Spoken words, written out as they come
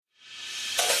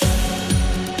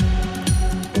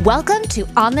Welcome to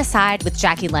On the Side with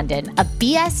Jackie London, a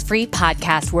BS-free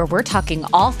podcast where we're talking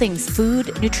all things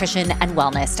food, nutrition, and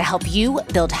wellness to help you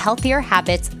build healthier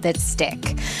habits that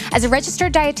stick. As a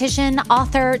registered dietitian,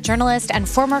 author, journalist, and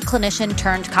former clinician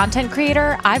turned content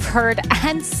creator, I've heard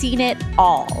and seen it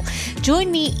all.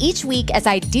 Join me each week as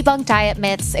I debunk diet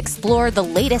myths, explore the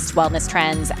latest wellness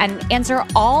trends, and answer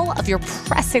all of your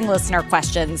pressing listener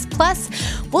questions. Plus,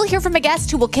 we'll hear from a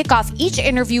guest who will kick off each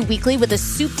interview weekly with a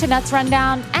soup to nuts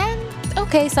rundown and,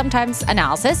 okay, sometimes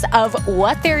analysis of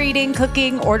what they're eating,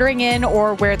 cooking, ordering in,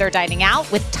 or where they're dining out,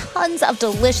 with tons of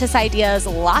delicious ideas,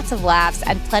 lots of laughs,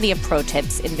 and plenty of pro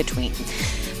tips in between.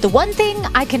 The one thing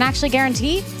I can actually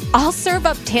guarantee, I'll serve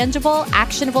up tangible,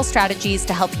 actionable strategies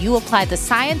to help you apply the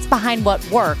science behind what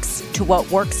works to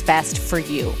what works best for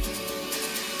you.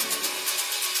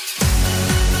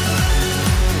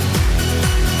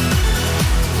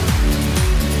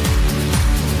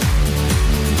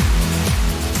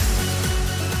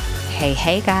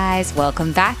 Hey guys,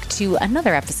 welcome back to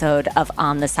another episode of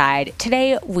On the Side.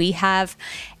 Today we have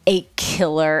a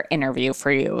killer interview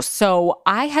for you. So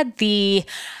I had the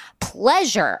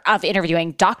pleasure of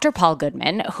interviewing Dr. Paul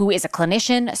Goodman, who is a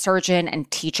clinician, surgeon, and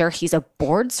teacher. He's a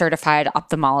board-certified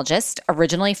ophthalmologist,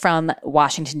 originally from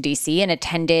Washington, D.C., and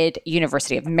attended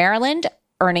University of Maryland,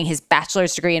 earning his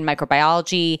bachelor's degree in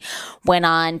microbiology, went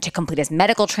on to complete his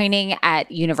medical training at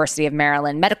University of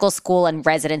Maryland Medical School and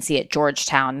residency at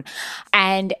Georgetown.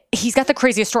 And he's got the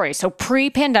craziest story. So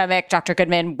pre-pandemic, Dr.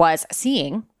 Goodman was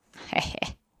seeing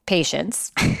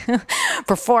patients,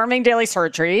 performing daily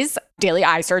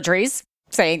eye surgeries,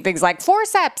 saying things like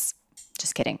forceps.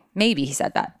 Just kidding. Maybe he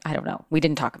said that. I don't know. We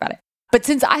didn't talk about it. But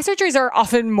since eye surgeries are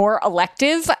often more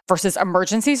elective versus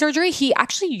emergency surgery, he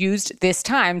actually used this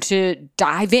time to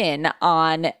dive in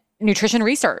on nutrition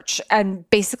research and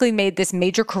basically made this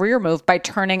major career move by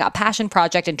turning a passion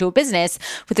project into a business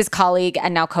with his colleague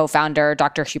and now co-founder,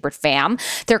 Dr. Hubert Pham.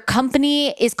 Their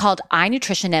company is called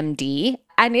iNutrition MD,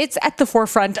 and it's at the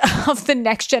forefront of the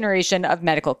next generation of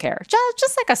medical care.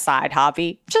 Just like a side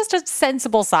hobby, just a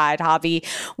sensible side hobby,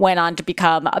 went on to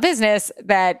become a business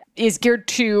that is geared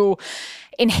to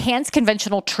enhance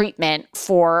conventional treatment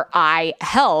for eye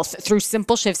health through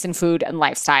simple shifts in food and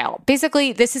lifestyle.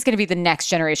 Basically, this is going to be the next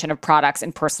generation of products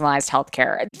in personalized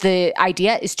healthcare. The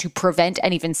idea is to prevent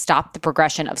and even stop the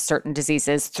progression of certain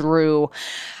diseases through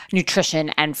nutrition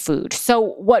and food. So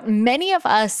what many of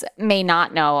us may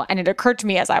not know, and it occurred to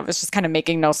me as I was just kind of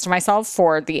making notes to myself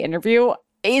for the interview,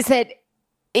 is that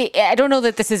I don't know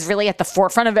that this is really at the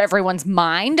forefront of everyone's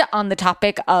mind on the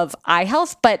topic of eye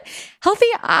health, but healthy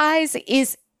eyes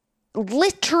is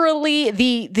literally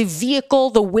the vehicle,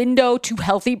 the window to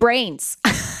healthy brains.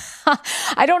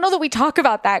 I don't know that we talk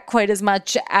about that quite as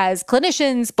much as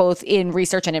clinicians, both in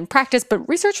research and in practice, but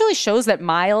research really shows that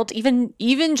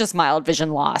even just mild vision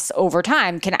loss over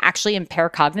time can actually impair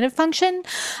cognitive function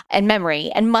and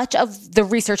memory. And much of the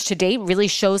research to date really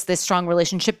shows this strong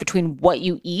relationship between what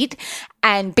you eat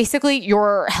and basically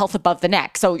your health above the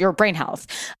neck, so your brain health.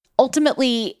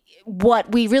 Ultimately,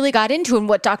 what we really got into and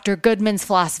what Dr. Goodman's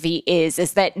philosophy is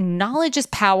that knowledge is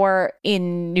power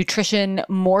in nutrition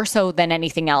more so than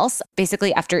anything else.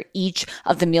 Basically, after each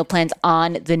of the meal plans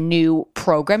on the new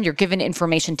program, you're given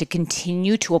information to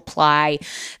continue to apply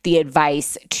the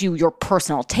advice to your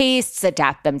personal tastes,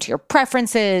 adapt them to your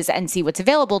preferences, and see what's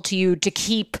available to you to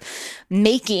keep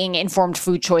making informed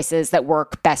food choices that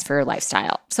work best for your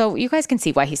lifestyle. So you guys can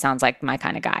see why he sounds like my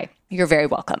kind of guy. You're very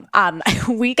welcome.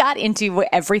 We got into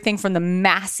everything from the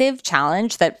massive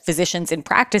challenge that physicians in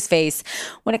practice face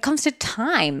when it comes to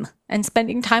time and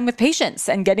spending time with patients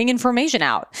and getting information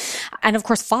out. And of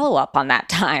course, follow up on that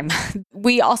time.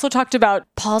 We also talked about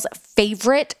Paul's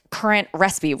favorite current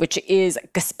recipe, which is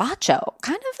gazpacho,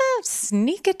 kind of a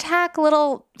sneak attack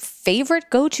little favorite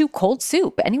go-to cold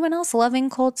soup. Anyone else loving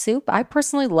cold soup? I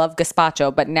personally love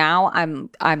gazpacho, but now I'm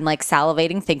like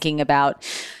salivating thinking about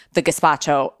the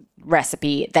gazpacho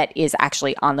recipe that is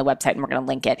actually on the website, and we're going to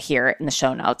link it here in the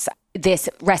show notes. This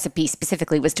recipe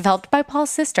specifically was developed by Paul's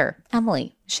sister,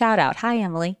 Emily. Shout out. Hi,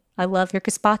 Emily. I love your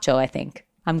gazpacho, I think.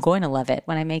 I'm going to love it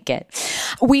when I make it.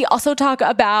 We also talk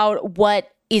about what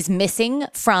is missing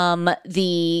from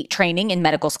the training in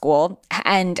medical school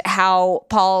and how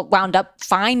Paul wound up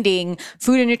finding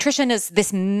food and nutrition as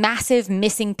this massive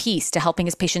missing piece to helping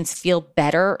his patients feel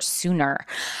better sooner.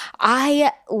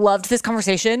 I loved this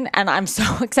conversation, and I'm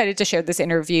so excited to share this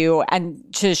interview and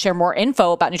to share more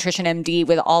info about Nutrition MD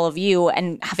with all of you.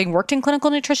 And having worked in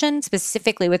clinical nutrition,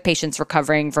 specifically with patients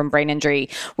recovering from brain injury,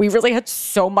 we really had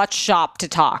so much shop to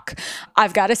talk.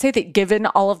 I've got to say that given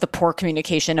all of the poor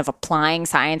communication of applying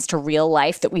science science to real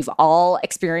life that we've all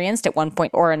experienced at one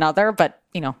point or another, but,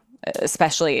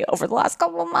 especially over the last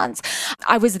couple of months,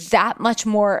 I was that much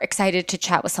more excited to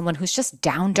chat with someone who's just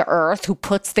down to earth, who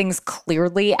puts things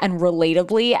clearly and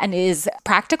relatably and is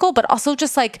practical, but also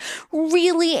just like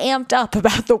really amped up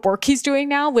about the work he's doing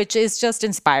now, which is just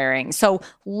inspiring. So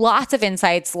lots of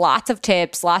insights, lots of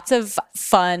tips, lots of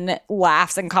fun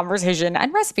laughs and conversation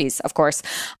and recipes, of course.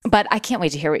 But I can't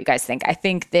wait to hear what you guys think. I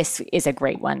think this is a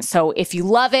great one. So if you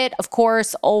love it, of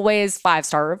course, always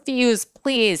 5-star reviews,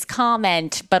 please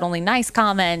comment, but only nice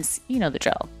comments. You know the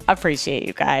drill. Appreciate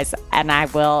you guys. And I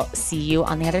will see you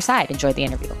on the other side. Enjoy the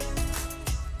interview.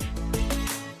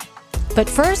 But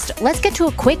first, let's get to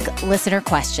a quick listener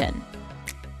question.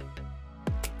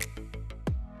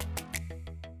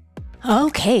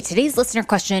 Okay, today's listener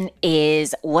question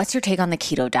is, what's your take on the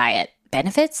keto diet?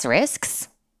 Benefits, risks?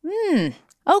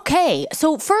 Okay,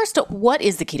 so first, what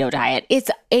is the keto diet? It's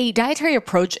a dietary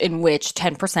approach in which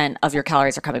 10% of your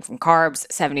calories are coming from carbs,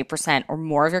 70% or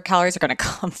more of your calories are going to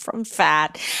come from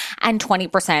fat, and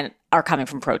 20% are coming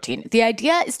from protein. The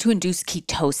idea is to induce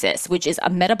ketosis, which is a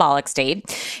metabolic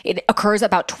state. It occurs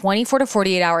about 24 to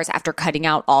 48 hours after cutting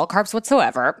out all carbs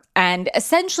whatsoever. And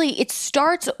essentially, it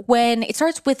starts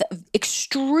with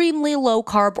extremely low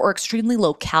carb or extremely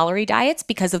low calorie diets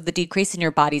because of the decrease in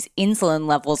your body's insulin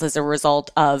levels as a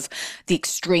result of the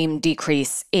extreme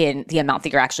decrease in the amount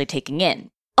that you're actually taking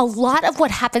in. A lot of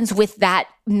what happens with that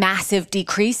massive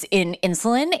decrease in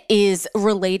insulin is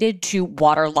related to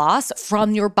water loss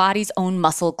from your body's own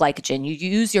muscle glycogen. You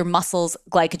use your muscle's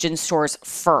glycogen stores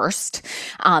first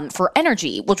for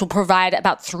energy, which will provide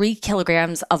about 3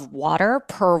 kilograms of water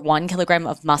per 1 kilogram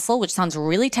of muscle, which sounds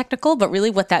really technical, but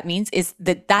really what that means is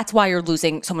that that's why you're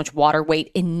losing so much water weight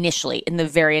initially, in the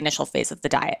very initial phase of the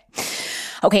diet.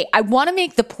 Okay, I want to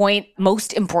make the point,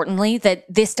 most importantly, that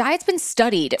this diet's been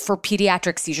studied for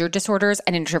pediatric seizure disorders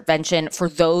and intervention for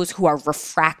those who are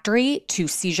refractory to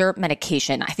seizure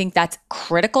medication. I think that's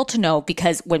critical to know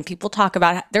because when people talk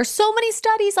about there's so many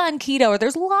studies on keto, or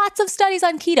there's lots of studies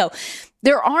on keto,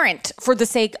 there aren't for the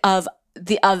sake of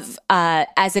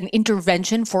as an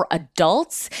intervention for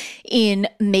adults in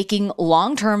making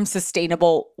long-term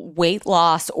sustainable weight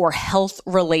loss or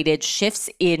health-related shifts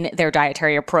in their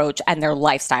dietary approach and their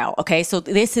lifestyle. Okay, so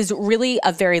this is really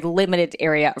a very limited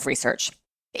area of research.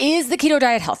 Is the keto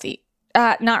diet healthy?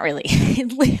 Not really.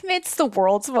 It limits the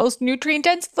world's most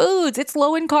nutrient-dense foods. It's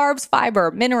low in carbs,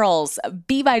 fiber, minerals,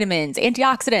 B vitamins,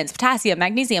 antioxidants, potassium,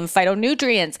 magnesium,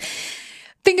 phytonutrients.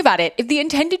 Think about it. If the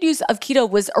intended use of keto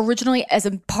was originally as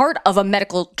a part of a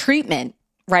medical treatment,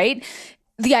 right?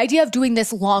 The idea of doing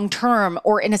this long-term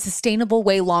or in a sustainable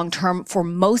way long-term for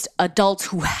most adults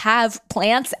who have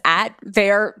plants at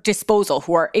their disposal,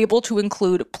 who are able to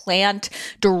include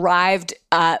plant-derived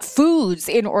foods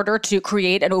in order to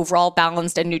create an overall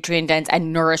balanced and nutrient-dense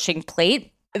and nourishing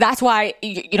plate. That's why,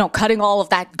 cutting all of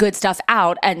that good stuff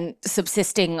out and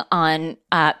subsisting on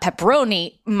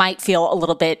pepperoni might feel a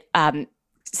little bit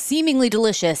seemingly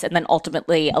delicious and then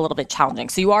ultimately a little bit challenging.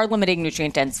 So you are limiting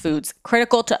nutrient-dense foods,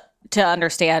 critical to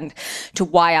understand to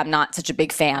why I'm not such a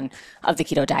big fan of the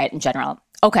keto diet in general.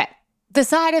 Okay, the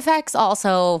side effects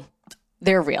also,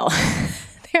 they're real.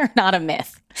 They're not a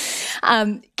myth.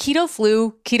 Keto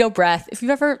flu, keto breath. If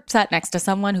you've ever sat next to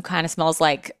someone who kind of smells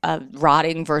like a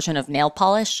rotting version of nail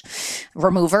polish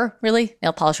remover,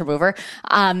 nail polish remover,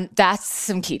 that's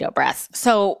some keto breath.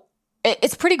 So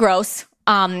it's pretty gross.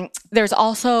 There's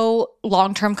also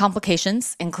long-term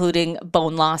complications, including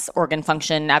bone loss, organ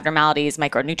function abnormalities,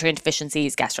 micronutrient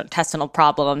deficiencies, gastrointestinal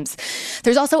problems.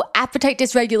 There's also appetite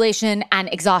dysregulation and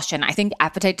exhaustion. I think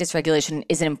appetite dysregulation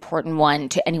is an important one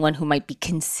to anyone who might be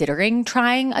considering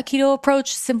trying a keto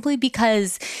approach, simply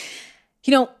because,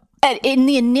 in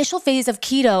the initial phase of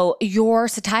keto, your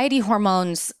satiety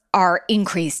hormones are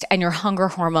increased and your hunger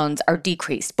hormones are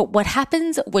decreased. But what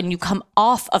happens when you come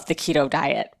off of the keto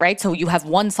diet, right? So you have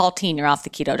one saltine, you're off the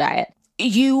keto diet.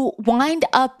 You wind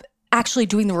up actually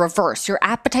doing the reverse. Your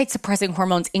appetite suppressing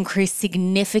hormones increase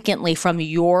significantly from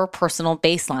your personal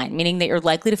baseline, meaning that you're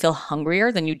likely to feel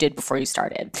hungrier than you did before you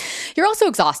started. You're also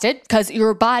exhausted because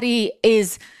your body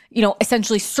is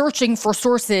essentially searching for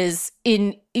sources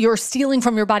you're stealing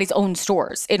from your body's own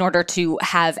stores in order to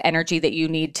have energy that you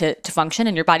need to function.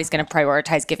 And your body's going to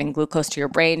prioritize giving glucose to your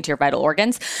brain, to your vital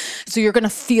organs. So you're going to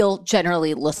feel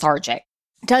generally lethargic.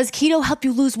 Does keto help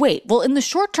you lose weight? Well, in the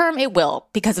short term, it will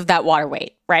because of that water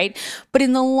weight, right? But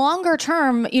in the longer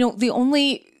term, the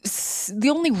only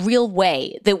real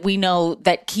way that we know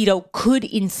that keto could,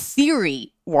 in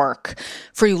theory, work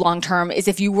for you long term is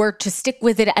if you were to stick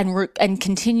with it and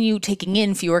continue taking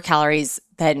in fewer calories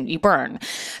than you burn.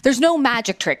 There's no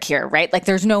magic trick here, right? Like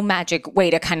there's no magic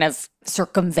way to kind of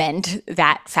circumvent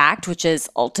that fact, which is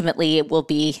ultimately it will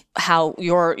be how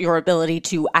your ability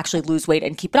to actually lose weight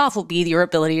and keep it off will be your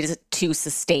ability to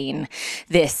sustain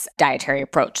this dietary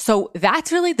approach. So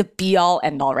that's really the be all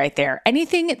end all right there.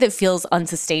 Anything that feels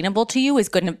unsustainable to you is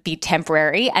going to be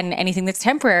temporary, and anything that's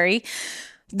temporary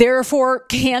therefore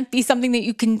can't be something that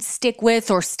you can stick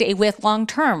with or stay with long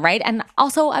term, right? And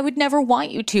also, I would never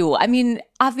want you to. I mean,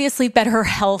 obviously, better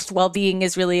health, well-being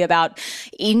is really about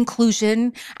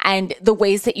inclusion and the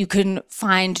ways that you can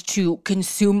find to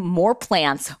consume more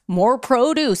plants, more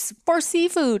produce, more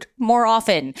seafood more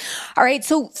often. All right,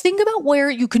 so think about where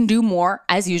you can do more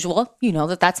as usual. You know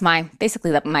that's my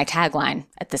tagline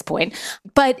at this point.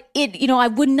 But I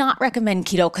would not recommend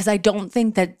keto because I don't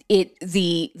think that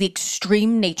the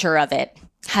extreme nature of it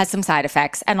has some side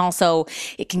effects, and also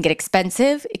it can get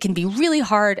expensive, it can be really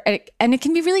hard, and it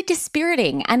can be really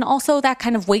dispiriting, and also that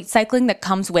kind of weight cycling that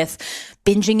comes with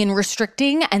binging and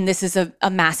restricting, and this is a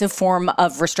massive form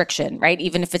of restriction, right?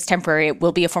 Even if it's temporary, it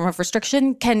will be a form of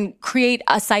restriction, can create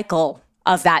a cycle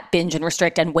of that binge and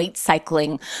restrict and weight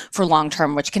cycling for long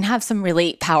term, which can have some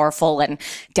really powerful and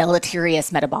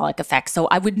deleterious metabolic effects. So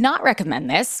I would not recommend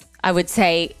this. I would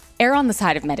say err on the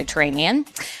side of Mediterranean.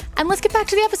 And let's get back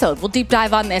to the episode. We'll deep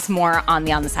dive on this more on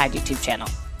the On the Side YouTube channel.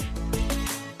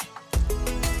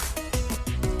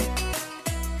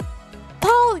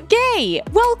 Paul Gay,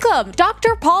 welcome,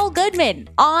 Dr. Paul Goodman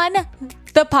on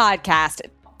the podcast.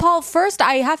 Paul, first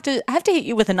I have to hit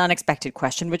you with an unexpected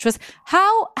question, which was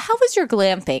how was your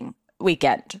glamping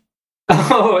weekend?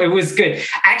 Oh, it was good.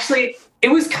 Actually, it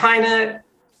was kind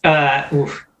of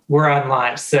we're on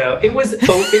live, so it was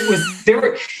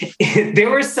there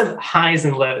were some highs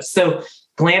and lows. So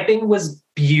glamping was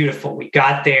beautiful. We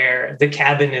got there. The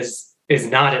cabin is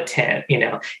not a tent,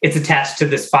 it's attached to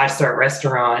this 5-star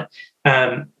restaurant.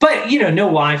 But no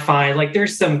Wi-Fi. Like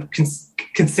there's some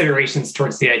considerations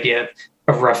towards the idea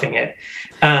of roughing it.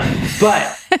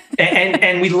 But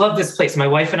we love this place. My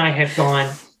wife and I have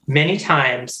gone many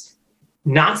times,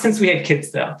 not since we had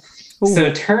kids though. Ooh. So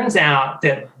it turns out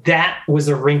that was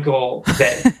a wrinkle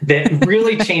that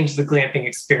really changed the glamping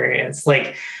experience.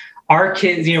 Like our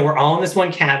kids, we're all in this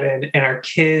one cabin, and our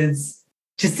kids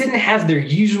just didn't have their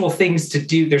usual things to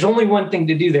do. There's only one thing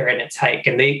to do there, and it's hike.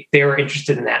 And they were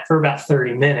interested in that for about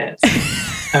 30 minutes.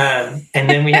 And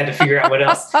then we had to figure out what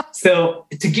else. So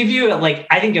to give you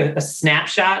a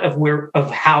snapshot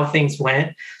of how things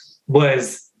went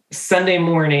was Sunday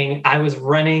morning, I was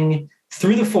running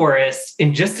through the forest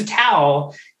in just a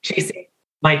towel, chasing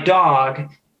my dog,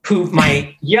 who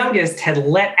my youngest had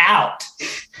let out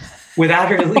without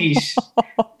her leash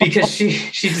because she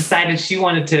decided she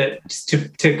wanted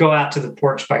to go out to the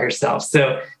porch by herself.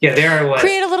 So yeah, there I was.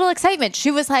 Create a little excitement. She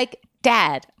was like,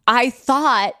 "Dad, I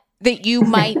thought that you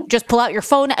might just pull out your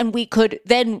phone and we could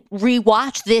then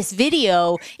rewatch this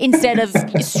video instead of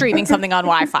streaming something on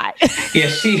Wi-Fi."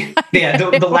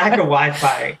 The lack of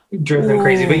Wi-Fi drove them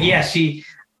crazy. But yeah, she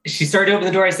started to open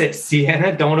the door. I said,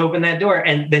 "Sienna, don't open that door."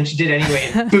 And then she did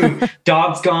anyway. And boom,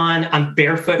 dog's gone. I'm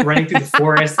barefoot running through the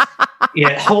forest,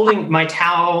 holding my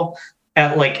towel.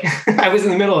 I was in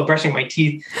the middle of brushing my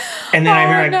teeth. And then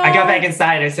I got back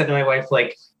inside. I said to my wife,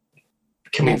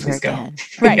 "Can we please go?"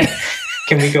 Right.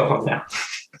 Can we go home now?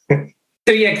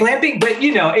 So yeah, glamping, but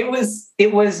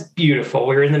it was beautiful.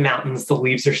 We were in the mountains. The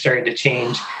leaves are starting to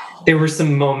change. There were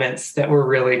some moments that were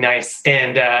really nice,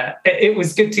 and it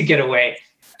was good to get away.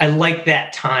 I like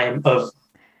that time of,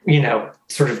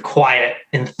 sort of quiet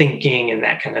and thinking and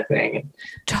that kind of thing.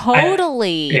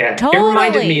 Totally. It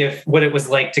reminded me of what it was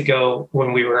like to go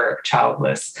when we were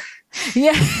childless.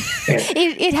 Yeah.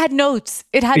 It had notes.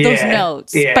 It had those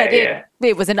notes, but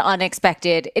it was an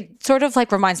unexpected. It sort of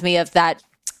reminds me of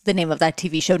the name of that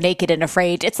TV show, Naked and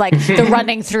Afraid. It's like the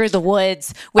running through the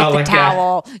woods with the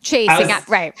towel, chasing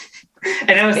right.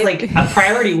 And I was a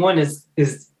priority one is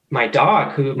my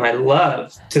dog, whom I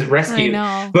love to rescue.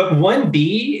 But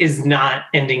 1B is not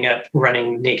ending up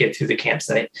running naked through the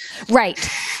campsite. Right.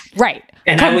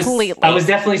 And completely. I was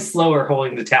definitely slower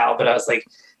holding the towel, but I was like,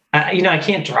 I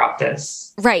can't drop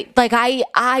this. Right.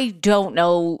 I don't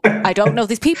know. I don't know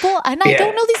these people, and I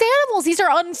don't know these animals. These are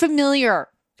unfamiliar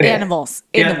animals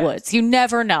in the woods. You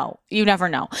never know.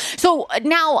 So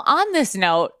now on this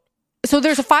note, so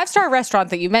there's a 5-star restaurant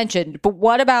that you mentioned, but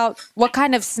what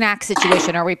kind of snack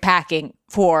situation are we packing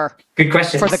for? Good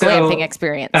question. For the glamping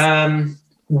experience.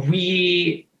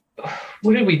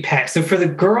 what did we pack? So for the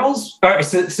girls, all right,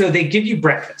 so they give you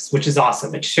breakfast, which is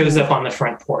awesome. It shows up on the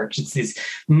front porch. It's these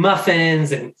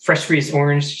muffins and fresh squeezed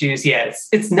orange juice. Yeah,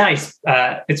 it's nice.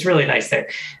 It's really nice there.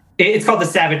 It's called the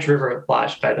Savage River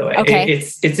Lodge, by the way. Okay.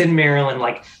 It's in Maryland,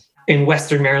 like in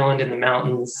Western Maryland in the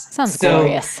mountains. Sounds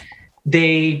glorious.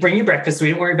 They bring you breakfast. So we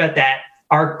didn't worry about that.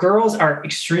 Our girls are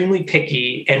extremely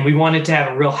picky, and we wanted to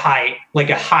have a real high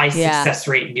success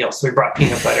rate meal. So we brought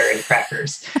peanut butter and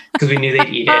crackers because we knew they'd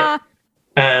eat it.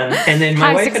 And then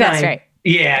my wife and I,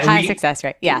 high success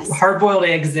rate. Yes, hard-boiled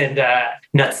eggs and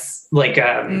nuts like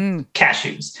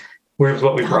cashews was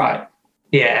what we brought.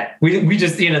 Yeah, we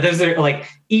just those are like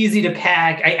easy to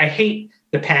pack. I hate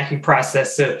the packing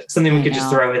process, so something we could just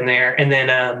throw in there. And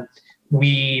then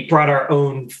we brought our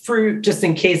own fruit just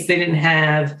in case they didn't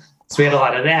have. So we had a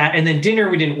lot of that. And then dinner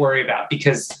we didn't worry about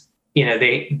because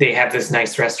they have this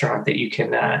nice restaurant that you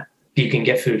can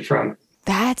get food from.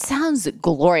 That sounds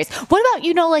glorious. What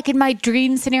about, like in my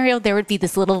dream scenario, there would be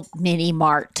this little mini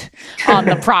mart on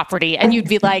the property and you'd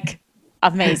be like,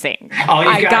 amazing.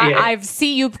 I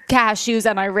see you cashews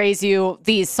and I raise you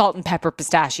these salt and pepper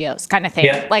pistachios kind of thing.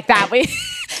 Yeah. Like that way.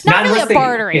 Not really a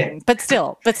bartering, but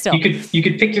still. You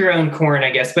could pick your own corn, I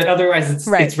guess, but otherwise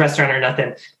it's restaurant or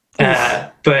nothing.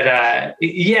 I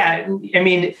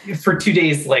mean, for 2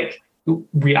 days, like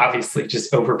we obviously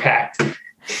just overpacked.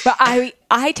 But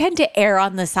I tend to err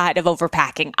on the side of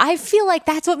overpacking. I feel like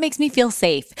that's what makes me feel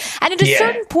safe. And at a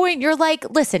certain point, you're like,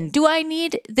 listen, do I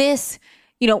need this,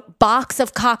 box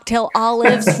of cocktail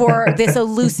olives for this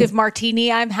elusive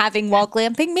martini I'm having while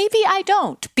glamping? Maybe I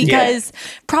don't, because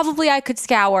probably I could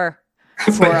scour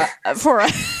for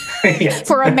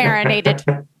a marinated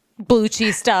blue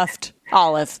cheese stuffed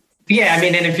olive. Yeah, I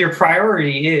mean, and if your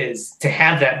priority is to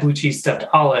have that blue cheese stuffed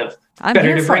olive,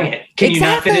 better to bring it. Can you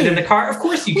not fit it in the car? Of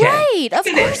course you can. Right, of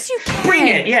course you can. Bring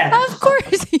it, yeah. Of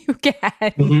course you can.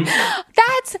 Mm-hmm.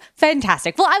 That's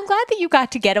fantastic. Well, I'm glad that you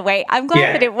got to get away. I'm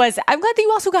glad that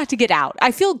you also got to get out.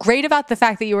 I feel great about the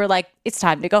fact that you were like, it's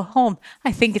time to go home.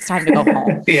 I think it's time to go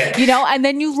home. And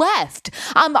then you left.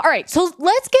 All right, so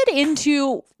let's get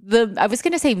into I was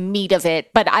going to say meat of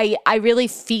it, but I really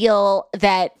feel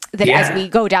that as we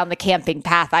go down the camping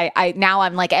path,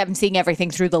 I'm seeing everything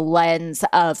through the lens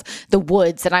of the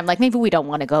woods. And I'm like, maybe we don't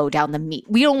want to go down the meat.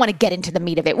 We don't want to get into the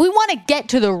meat of it. We want to get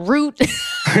to the root.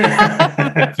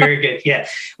 Very good. Yeah.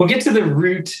 We'll get to the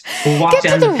root. We'll walk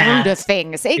down the path. Get to the root of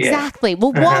things. Exactly.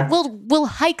 We'll walk, we'll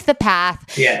hike the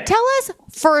path. Yeah. Tell us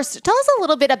a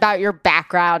little bit about your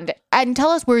background and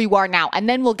tell us where you are now. And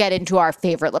then we'll get into our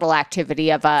favorite little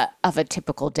activity of a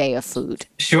typical day of food.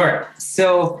 Sure.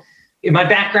 So in my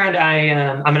background,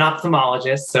 I'm an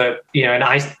ophthalmologist, so an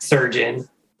eye surgeon.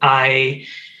 I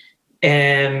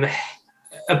am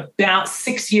about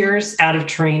 6 years out of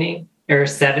training, or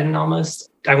 7 almost.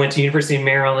 I went to University of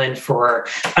Maryland for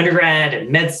undergrad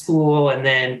and med school, and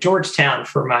then Georgetown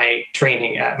for my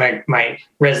training, my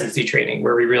residency training,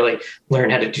 where we really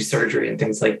learn how to do surgery and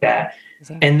things like that.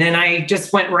 And then I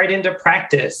just went right into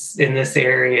practice in this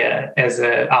area as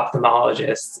an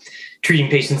ophthalmologist, treating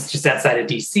patients just outside of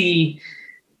DC.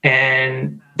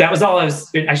 And that was all I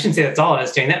shouldn't say that's all I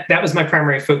was doing. That was my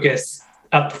primary focus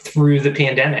up through the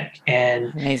pandemic.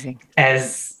 And amazing.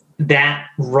 As that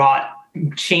wrought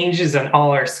changes on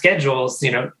all our schedules,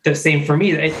 the same for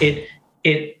me,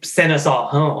 it sent us all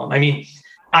home. I mean,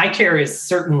 eye care is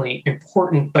certainly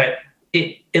important, but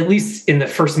it, at least in the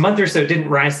first month or so, didn't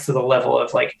rise to the level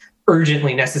of like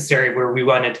urgently necessary where we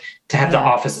wanted to have the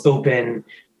office open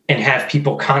and have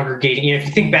people congregating. If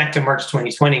you think back to March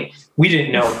 2020, we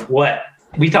didn't know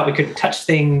we thought we couldn't touch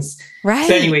things. Right.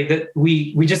 So anyway,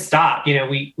 we just stopped.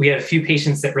 We had a few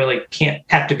patients that really can't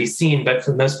have to be seen, but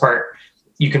for the most part,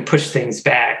 you can push things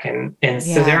back. And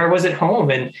so there I was at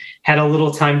home and had a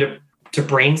little time to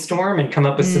brainstorm and come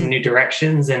up with some new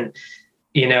directions and,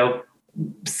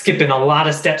 skipping a lot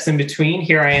of steps in between.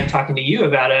 Here I am talking to you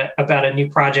about a new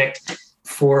project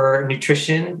for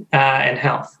nutrition and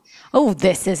health. Oh,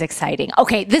 this is exciting.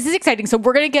 Okay, this is exciting. So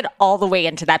we're going to get all the way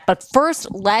into that. But first,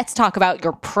 let's talk about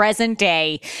your present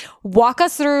day. Walk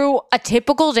us through a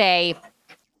typical day.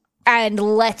 And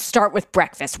let's start with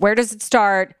breakfast. Where does it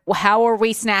start? How are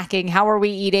we snacking? How are we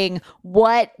eating?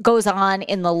 What goes on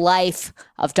in the life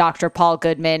of Dr. Paul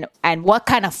Goodman? And what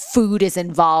kind of food is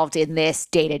involved in this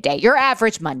day-to-day? Your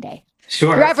average Monday.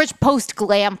 Sure. Your average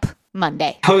post-glamp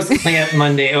Monday. Post-glamp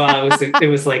Monday. Well, it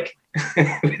was like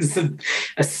it was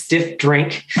a stiff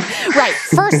drink. Right.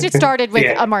 First, it started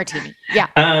with a martini. Yeah.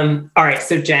 All right.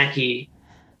 So, Jackie,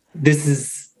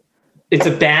 it's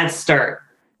a bad start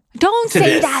Don't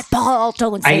say that, Paul.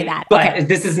 Don't say that. But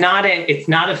this is it's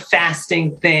not a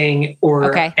fasting thing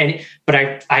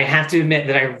but I have to admit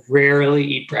that I rarely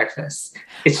eat breakfast.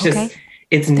 It's just,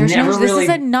 this is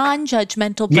a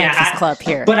non-judgmental breakfast club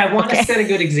here. But I want to set a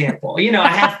good example. I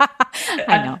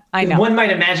know. One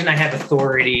might imagine I have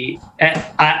authority.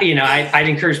 I'd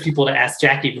encourage people to ask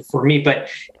Jackie before me, but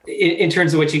in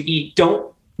terms of what you eat,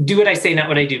 don't do what I say, not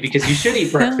what I do, because you should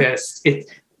eat breakfast.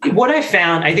 What I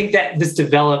found, I think that this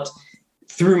developed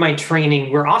through my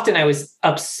training, where often I was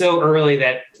up so early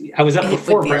that I was up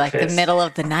before breakfast. Like the middle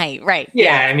of the night, right?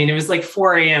 Yeah, I mean, it was like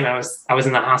 4 a.m. I was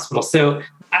in the hospital, so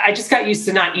I just got used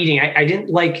to not eating. I didn't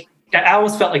like. I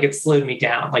almost felt like it slowed me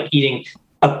down. Like eating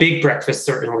a big breakfast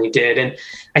certainly did, and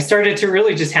I started to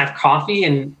really just have coffee.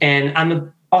 And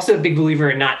I'm also a big believer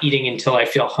in not eating until I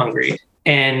feel hungry.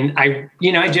 And I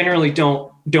generally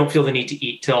don't feel the need to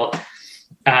eat till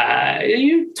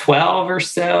 12 or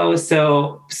so.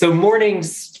 So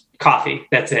mornings coffee.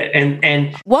 That's it.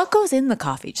 And what goes in the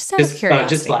coffee? Just out of curiosity.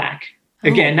 Just black.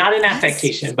 Again, not an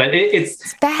affectation, but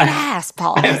it's badass,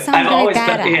 Paul. I've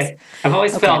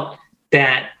always felt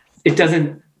that it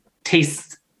doesn't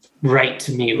taste right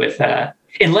to me with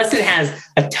unless it has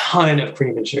a ton of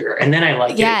cream and sugar, and then I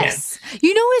like it again.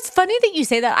 It's funny that you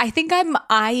say that. I think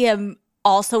I am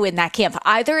also in that camp.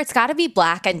 Either it's got to be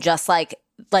black and just like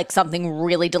something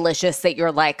really delicious that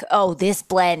you're like, oh, this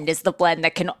blend is the blend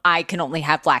that I can only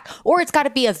have black, or it's got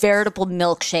to be a veritable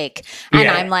milkshake, and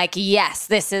I'm like, yes,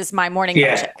 this is my morning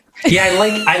milkshake. Yeah,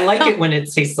 I like it when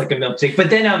it tastes like a milkshake, but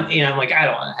then I'm like, I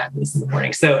don't want to have this in the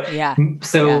morning.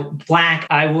 So black,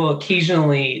 I will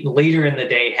occasionally later in the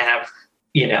day have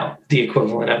the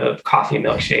equivalent of a coffee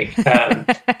milkshake,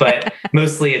 but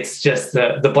mostly it's just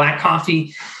the black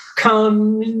coffee.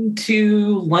 Come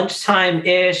to lunchtime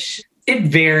ish. It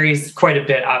varies quite a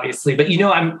bit, obviously, but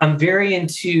I'm very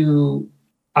into.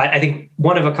 I think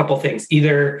one of a couple things,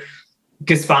 either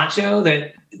gazpacho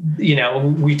that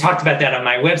we talked about that on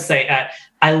my website.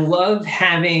 I love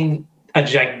having a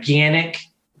gigantic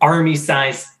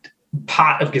army-sized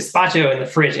pot of gazpacho in the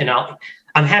fridge, and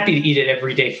I'm happy to eat it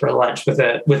every day for lunch with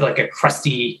like a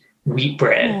crusty wheat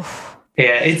bread. Oof.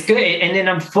 Yeah, it's good. And then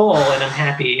I'm full and I'm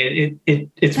happy.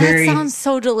 It's very... That sounds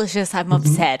so delicious. I'm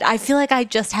upset. I feel like I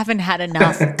just haven't had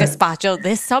enough gazpacho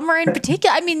this summer in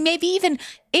particular. I mean, maybe even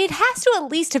it has to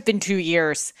at least have been 2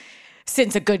 years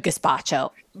since a good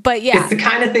gazpacho. But yeah. It's the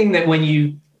kind of thing that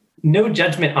no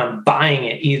judgment on buying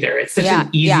it either. It's such an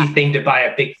easy thing to buy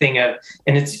a big thing of,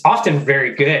 and it's often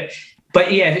very good. But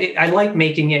I like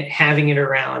making it, having it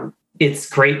around. It's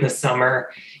great in the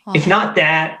summer. Oh. If not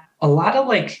that, a lot of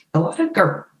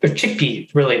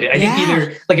chickpeas really did. I think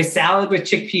either like a salad with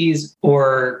chickpeas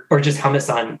or just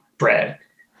hummus on bread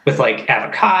with like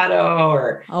avocado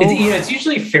or it's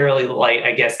usually fairly light,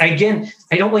 I guess. Again,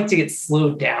 I don't like to get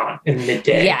slowed down in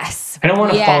midday. Yes. I don't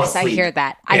want to fall asleep. I hear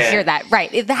that. I hear that.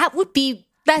 Right.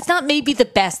 That's not maybe the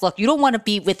best look. You don't want to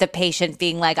be with the patient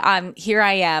being like, I'm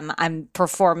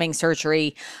performing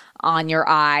surgery on your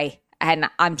eye, and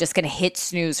I'm just going to hit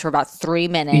snooze for about 3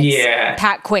 minutes.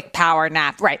 Yeah. Quick power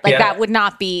nap. Right. Like that would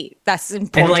not be, that's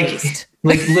important.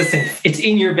 And listen, it's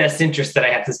in your best interest that I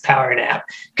have this power nap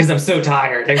because I'm so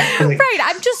tired. Right.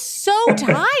 I'm just so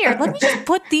tired. Let me just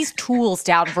put these tools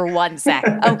down for 1 sec.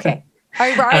 Okay.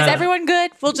 All right, is everyone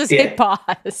good? We'll just hit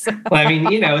pause. Well, I mean,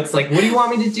 it's like, what do you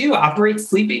want me to do? Operate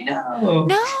sleepy?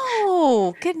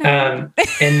 No. Good night.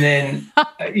 And then,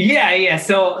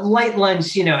 So light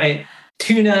lunch,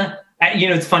 tuna.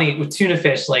 It's funny with tuna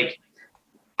fish. Like,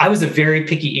 I was a very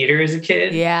picky eater as a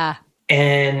kid. Yeah.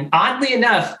 And oddly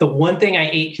enough, the one thing I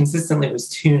ate consistently was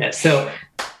tuna. So.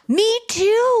 Me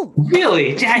too.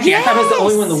 Really? Jackie, yes. I thought I was the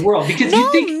only one in the world. Because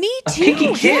you think a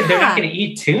picky kid, they're not going to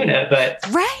eat tuna, but...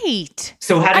 Right.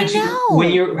 So how did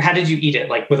you eat it?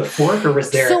 Like with a fork, or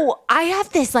was there... So I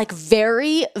have this like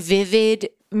very vivid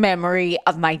memory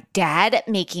of my dad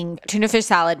making tuna fish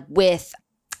salad with...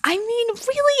 I mean,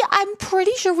 really, I'm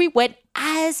pretty sure we went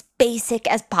as basic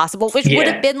as possible, which would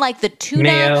have been like the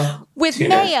tuna with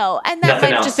mayo. And that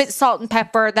might have just been salt and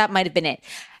pepper. That might have been it.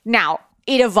 Now,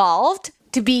 it evolved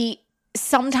to be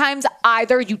sometimes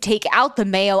either you take out the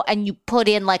mayo and you put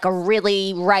in like a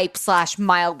really ripe /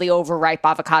 mildly overripe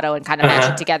avocado and kind of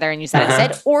mash it together and use that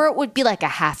instead, or it would be like a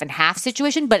half and half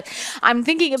situation. But I'm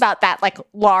thinking about that like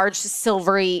large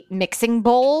silvery mixing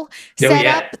bowl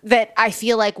setup that I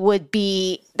feel like would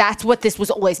be, that's what this was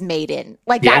always made in.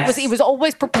 Like it was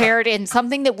always prepared in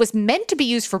something that was meant to be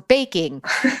used for baking,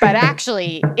 but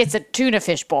actually it's a tuna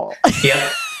fish bowl. Yeah.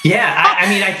 Yeah, I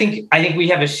mean, I think we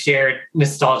have a shared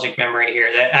nostalgic memory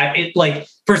here. That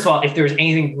first of all, if there was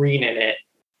anything green in it,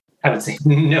 I would say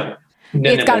no.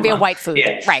 It's got to be a white food.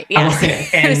 Yeah. Right.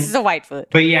 Yes. And, this is a white food.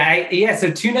 But yeah,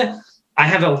 so tuna, I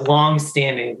have a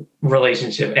long-standing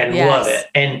relationship and love it.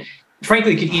 And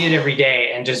frankly, could eat it every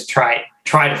day and just try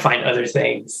to find other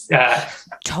things.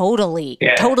 Totally.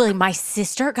 My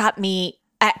sister got me,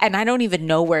 and I don't even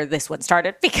know where this one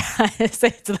started because it's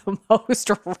the most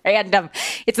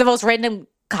random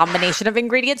combination of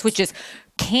ingredients, which is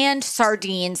canned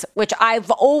sardines, which I've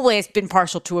always been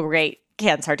partial to a great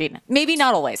canned sardine. Maybe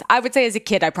not always. I would say as a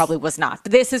kid, I probably was not.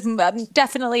 But this is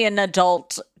definitely an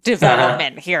adult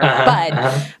development here.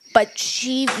 But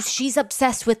she's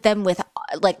obsessed with them with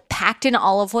like packed in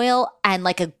olive oil and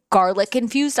like a garlic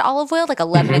infused olive oil, like a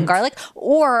lemon and garlic,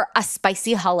 or a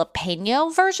spicy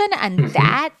jalapeno version. And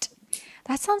that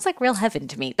sounds like real heaven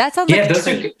to me. That sounds like those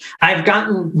are good. I've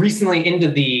gotten recently into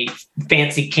the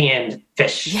fancy canned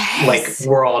fish like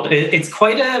world. It's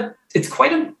quite a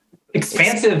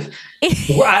expansive.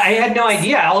 I had no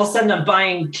idea. All of a sudden, I'm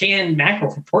buying canned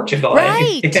mackerel from Portugal.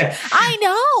 Right. I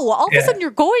know. All of a sudden,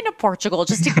 you're going to Portugal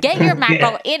just to get your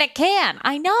mackerel in a can.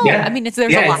 I know. Yeah. I mean, there's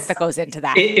a lot that goes into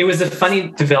that. It was a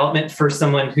funny development for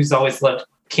someone who's always loved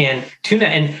canned tuna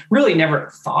and really never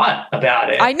thought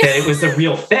about it. I know. That it was a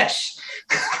real fish.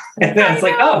 And then it's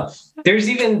like,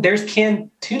 there's canned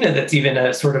tuna that's even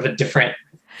a sort of a different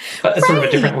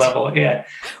level. Yeah.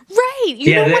 Right.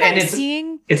 You know what I'm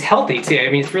seeing? It's healthy too. I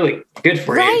mean, it's really good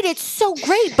for you. Right. It's so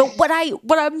great. But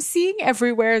what I'm seeing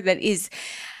everywhere that is,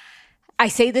 I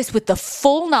say this with the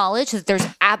full knowledge that there's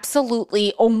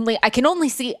absolutely I can only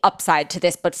see upside to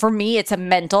this, but for me, it's a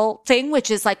mental thing, which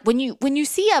is like when you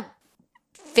see a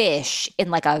fish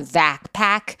in like a vac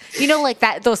pack, like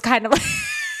that, those kind of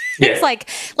it's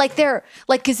like they're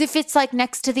like, because if it's like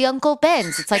next to the Uncle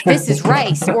Ben's, it's like, this is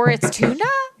rice or it's tuna.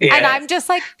 And I'm just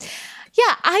like,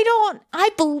 I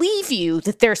believe you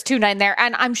that there's tuna in there.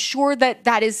 And I'm sure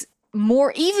that is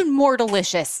even more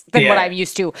delicious than what I'm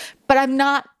used to, but I'm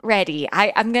not ready.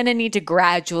 I'm going to need to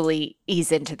gradually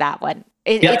ease into that one.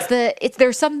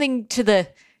 There's something to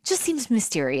just seems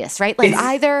mysterious, right? Like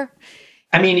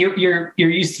I mean, you're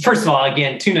used to, first of all,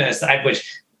 again, tuna aside,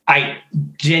 which I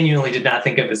genuinely did not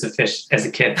think of as a fish as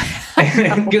a kid.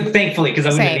 Thankfully, because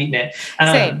I wouldn't have eaten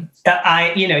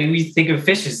it. We think of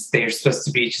fish as they're supposed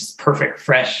to be just perfect,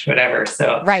 fresh, whatever.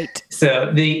 So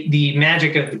So the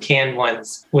magic of the canned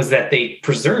ones was that they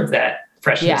preserve that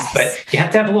freshness, but you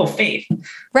have to have a little faith.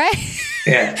 Right?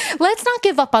 Yeah. Let's not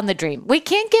give up on the dream. We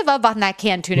can't give up on that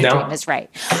canned tuna dream is right.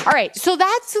 All right. So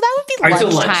that would be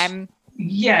lunchtime.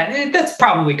 Yeah, that's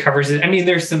probably covers it. I mean,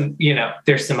 there's some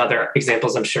other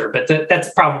examples, I'm sure, but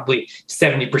that's probably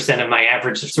 70% of my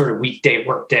average sort of weekday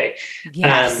workday.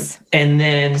 Yes. And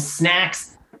then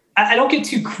snacks, I don't get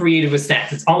too creative with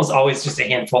snacks. It's almost always just a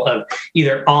handful of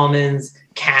either almonds,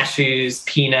 cashews,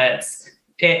 peanuts.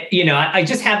 I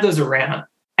just have those around.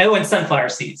 Oh, and sunflower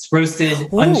seeds,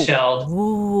 roasted, unshelled.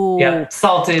 Ooh. Yeah,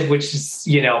 salted, which is,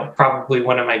 probably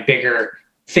one of my bigger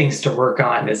things to work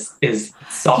on is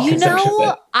salt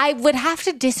consumption. I would have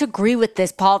to disagree with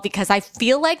this, Paul, because I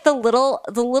feel like the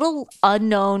little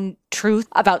unknown truth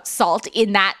about salt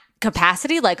in that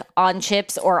capacity, like on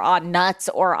chips or on nuts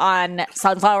or on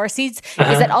sunflower seeds,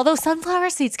 is that although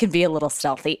sunflower seeds can be a little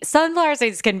stealthy, sunflower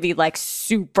seeds can be like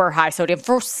super high sodium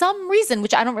for some reason,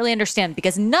 which I don't really understand,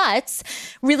 because nuts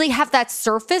really have that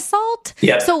surface salt.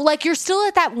 Yeah. So like you're still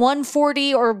at that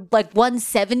 140 or like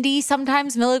 170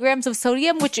 sometimes milligrams of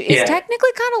sodium, which is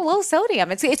technically kind of low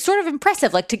sodium. It's sort of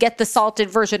impressive. Like to get the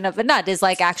salted version of a nut is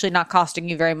like actually not costing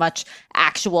you very much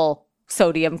actual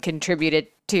sodium contributed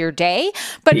to your day.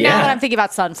 But now that I'm thinking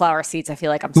about sunflower seeds, I feel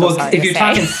like I'm sorry if you're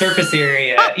talking surface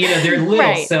area, they're little.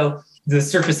 Right. So the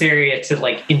surface area to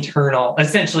like internal,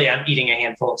 essentially I'm eating a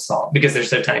handful of salt because they're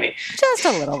so tiny. Just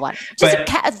a little one. Just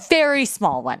a very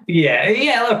small one.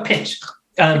 Yeah. A pinch.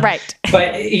 Right.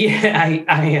 But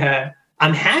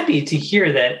I'm happy to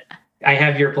hear that I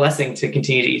have your blessing to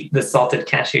continue to eat the salted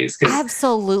cashews.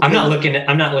 Absolutely. I'm not looking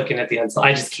at the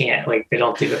unsalted. I just can't. Like they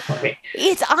don't do it for me.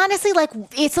 It's honestly like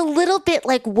it's a little bit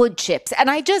like wood chips,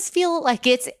 and I just feel like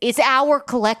it's our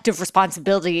collective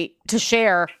responsibility to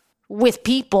share with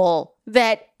people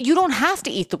that you don't have to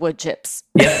eat the wood chips.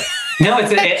 Yeah. No,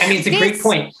 it's a great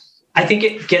point. I think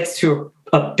it gets to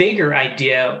a bigger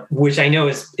idea, which I know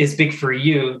is big for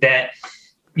you, that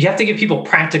you have to give people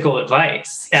practical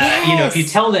advice. If you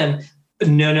tell them,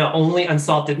 no, only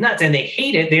unsalted nuts, and they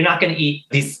hate it, they're not going to eat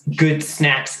these good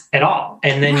snacks at all.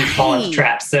 And then you fall into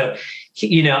traps. So,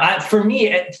 for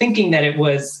me, thinking that it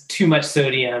was too much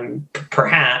sodium,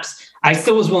 perhaps, I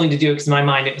still was willing to do it because in my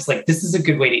mind, it was like, this is a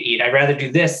good way to eat. I'd rather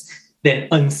do this than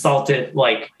unsalted,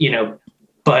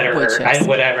 butter,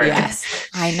 whatever. Yes,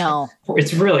 I know.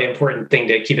 It's a really important thing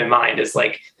to keep in mind is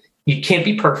like, you can't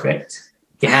be perfect.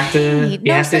 You have to,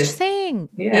 no such thing.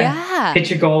 Yeah. Hit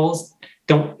your goals.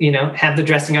 Don't, have the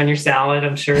dressing on your salad.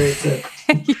 I'm sure it's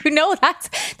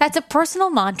that's a personal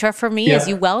mantra for me, as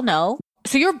you well know.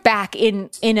 So you're back in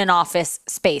an office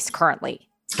space currently?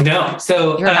 No.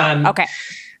 So, okay.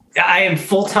 I am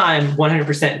full-time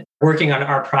 100% working on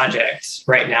our project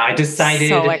right now. I decided.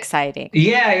 So exciting.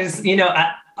 Yeah. It was,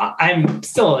 I'm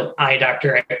still an eye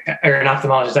doctor or an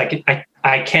ophthalmologist.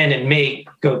 I can and may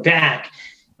go back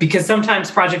because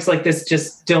sometimes projects like this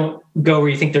just don't go where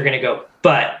you think they're going to go.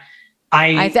 But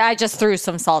I just threw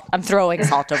some salt. I'm throwing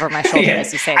salt over my shoulder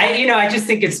as you say that. I just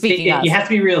think you have to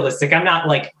be realistic. I'm not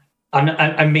like,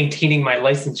 I'm maintaining my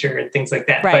licensure and things like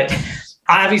that. Right. But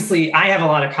obviously I have a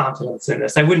lot of confidence in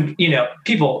this. I wouldn't,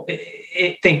 people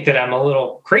think that I'm a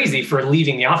little crazy for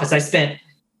leaving the office. I spent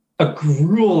a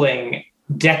grueling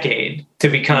decade to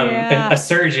become a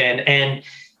surgeon. And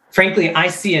frankly, I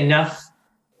see enough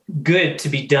good to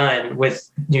be done with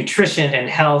nutrition and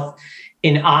health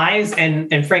in eyes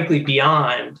and frankly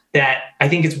beyond that. I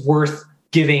think it's worth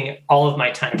giving all of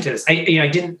my time to this.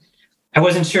 I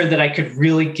wasn't sure that I could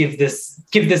really give this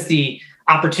the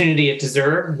opportunity it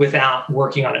deserved without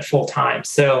working on it full time.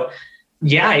 So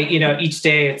each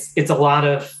day it's a lot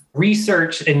of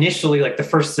research. Initially, like the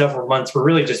first several months were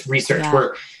really just research. Yeah.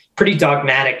 We're pretty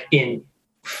dogmatic in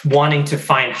wanting to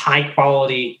find high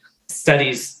quality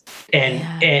studies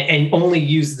and only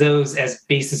use those as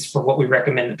basis for what we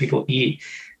recommend that people eat.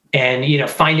 And,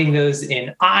 finding those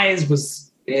in eyes was,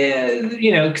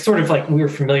 sort of like we were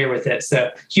familiar with it.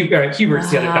 So Hubert's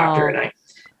the other doctor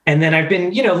and then I've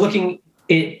been, looking,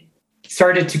 it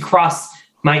started to cross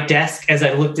my desk as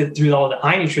I looked through all the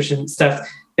eye nutrition stuff,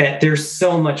 that there's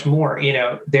so much more,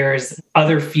 there's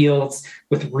other fields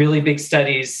with really big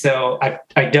studies. So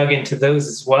I dug into those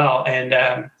as well. And,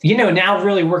 now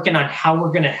really working on how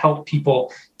we're going to help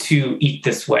people to eat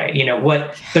this way.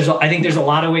 I think there's a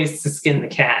lot of ways to skin the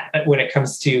cat when it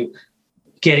comes to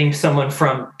getting someone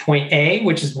from point A,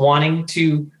 which is wanting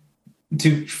to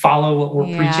follow what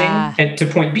we're preaching, and to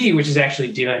point B, which is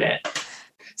actually doing it.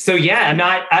 So I'm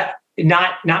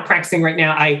not practicing right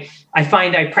now. I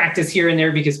find I practice here and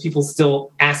there because people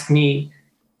still ask me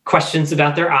questions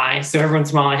about their eye. So every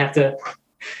once in a while I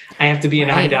have to be an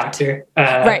eye doctor.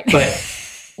 Right.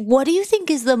 But what do you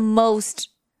think is the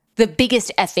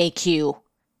biggest FAQ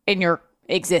in your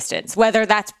existence, whether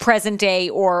that's present day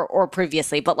or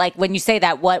previously? But like when you say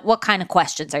that, what kind of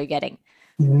questions are you getting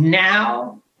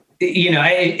now?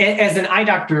 As an eye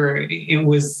doctor, it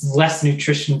was less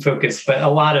nutrition focused, but a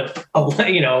lot of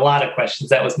questions.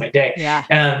 That was my day.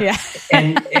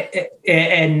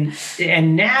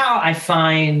 And now I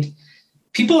find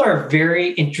people are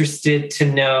very interested to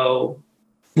know,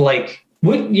 like,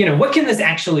 what can this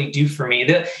actually do for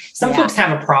me? Some folks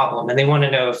have a problem and they want to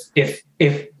know if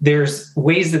there's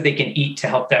ways that they can eat to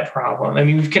help that problem. I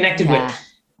mean, we've connected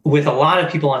with a lot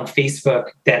of people on Facebook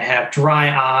that have dry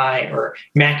eye or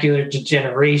macular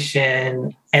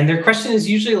degeneration. And their question is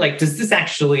usually like, does this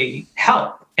actually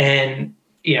help? And,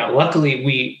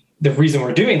 luckily the reason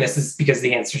we're doing this is because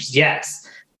the answer is yes.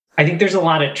 I think there's a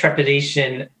lot of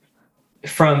trepidation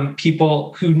from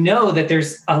people who know that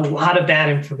there's a lot of bad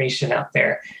information out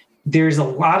there. There's a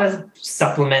lot of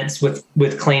supplements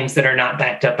with claims that are not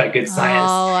backed up by good science.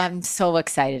 Oh, I'm so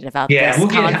excited about this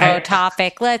convo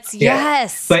topic.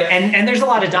 Yes. But and there's a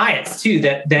lot of diets too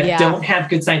that don't have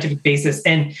good scientific basis.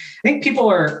 And I think people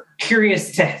are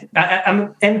curious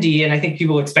I'm an MD, and I think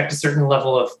people expect a certain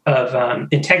level of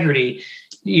integrity,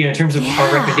 in terms of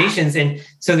our recommendations. And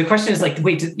so the question is like,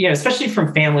 wait, especially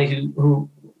from family who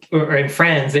and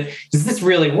friends, does this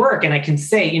really work? And I can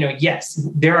say, yes,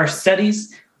 there are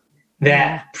studies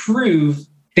that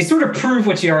they sort of prove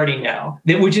what you already know,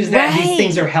 which is that these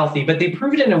things are healthy, but they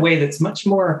prove it in a way that's much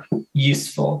more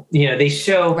useful. They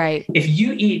show if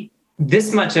you eat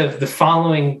this much of the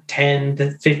following 10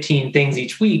 to 15 things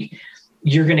each week,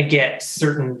 you're going to get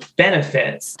certain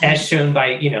benefits as shown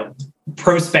by,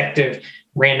 prospective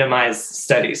randomized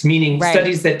studies, meaning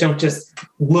studies that don't just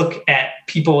look at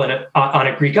people on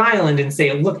a Greek island and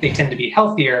say, look, they tend to be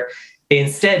healthier. They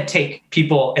instead take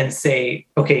people and say,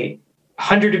 okay,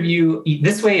 100 of you eat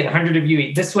this way and 100 of you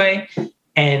eat this way,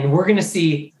 and we're going to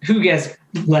see who gets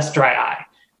less dry eye.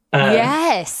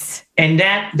 Yes. And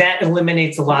that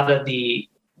eliminates a lot of the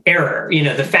error.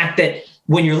 The fact that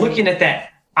when you're looking at that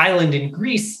island in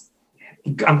Greece,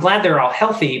 I'm glad they're all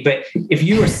healthy, but if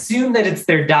you assume that it's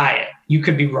their diet, you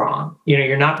could be wrong.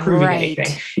 You're not proving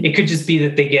anything. It could just be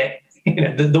that they get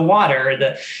the water, or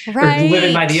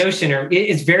living by the ocean, or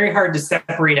it's very hard to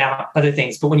separate out other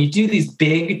things. But when you do these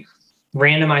big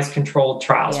randomized controlled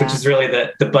trials, which is really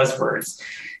the buzzwords,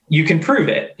 you can prove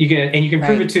it. You can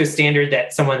prove it to a standard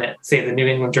that someone that, say, the New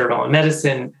England Journal of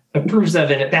Medicine approves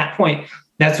of. And at that point,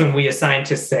 that's when we as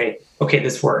scientists say, okay,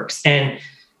 this works. And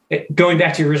going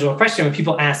back to your original question, when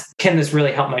people ask, can this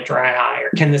really help my dry eye? Or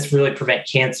can this really prevent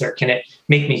cancer? Can it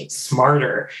make me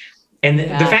smarter? And the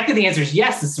fact that the answer is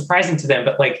yes is surprising to them.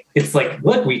 But it's like,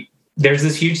 look, there's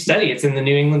this huge study. It's in the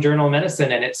New England Journal of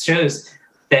Medicine, and it shows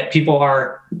that people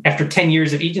are, after 10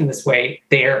 years of eating this way,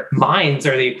 their minds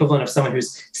are the equivalent of someone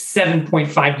who's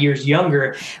 7.5 years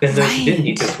younger than those who didn't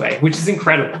eat this way, which is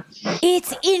incredible.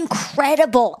 It's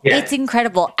incredible. Yeah. It's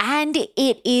incredible. And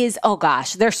it is, oh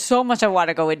gosh, there's so much I want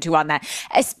to go into on that,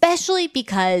 especially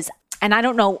because, and I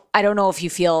don't know if you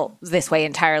feel this way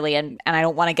entirely, and I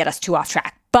don't want to get us too off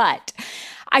track, but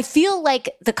I feel like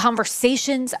the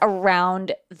conversations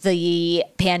around the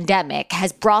pandemic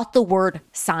has brought the word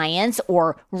science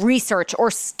or research or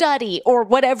study or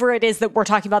whatever it is that we're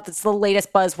talking about that's the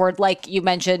latest buzzword, like you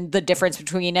mentioned, the difference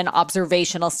between an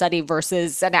observational study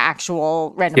versus an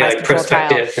actual randomized controlled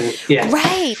trial.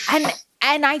 Right.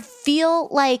 And I feel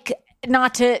like,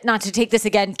 not to take this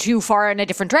again too far in a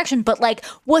different direction, but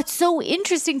what's so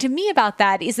interesting to me about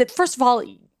that is that, first of all,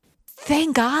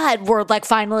 thank God we're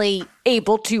finally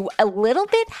able to a little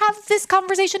bit have this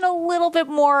conversation a little bit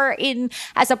more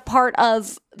as a part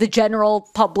of the general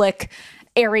public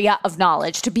area of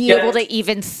knowledge, to be able to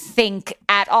even think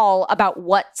at all about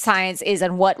what science is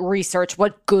and what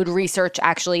good research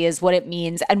actually is, what it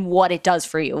means and what it does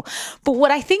for you. But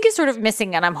what I think is sort of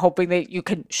missing, and I'm hoping that you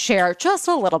can share just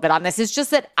a little bit on this, is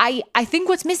just that I think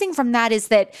what's missing from that is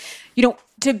that,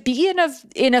 to be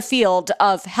in a field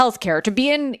of healthcare, to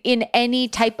be in any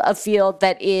type of field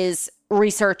that is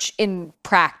research in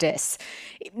practice,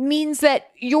 it means that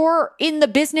you're in the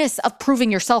business of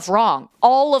proving yourself wrong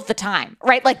all of the time,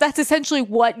 right? That's essentially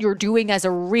what you're doing as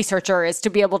a researcher, is to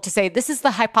be able to say, this is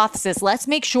the hypothesis. Let's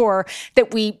make sure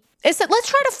that let's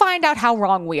try to find out how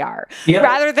wrong we are,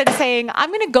 rather than saying, I'm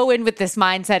going to go in with this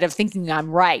mindset of thinking I'm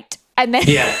right. And then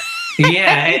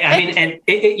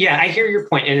I hear your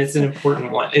point, and it's an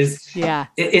important one. It's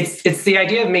the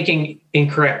idea of making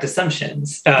incorrect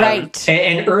assumptions, right?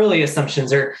 And early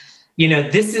assumptions are,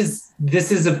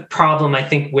 this is a problem, I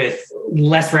think, with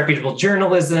less reputable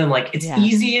journalism. It's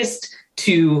easiest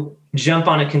to jump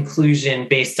on a conclusion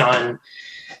based on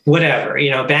whatever,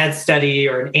 bad study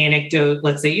or an anecdote.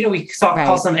 Let's say, we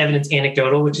call some evidence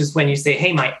anecdotal, which is when you say,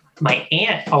 hey, my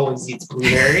aunt always eats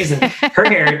blueberries and her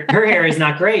hair is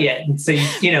not gray yet. And so,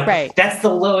 that's the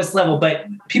lowest level, but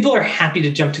people are happy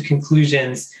to jump to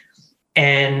conclusions.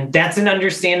 And that's an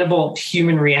understandable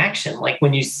human reaction.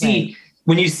 When you see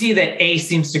that A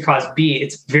seems to cause B,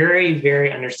 it's very,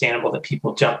 very understandable that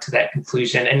people jump to that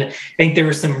conclusion. And I think there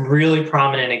were some really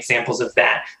prominent examples of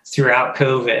that throughout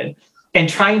COVID. And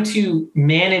trying to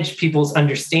manage people's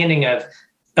understanding of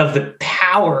the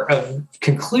power of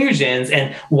conclusions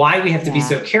and why we have to be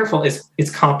so careful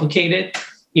it's complicated.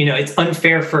 It's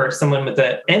unfair for someone with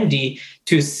an MD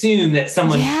to assume that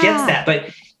someone gets that.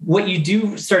 But what you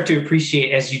do start to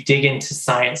appreciate as you dig into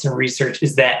science and research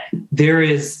is that there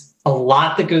is a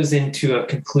lot that goes into a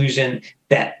conclusion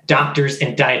that doctors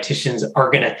and dietitians are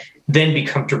going to then be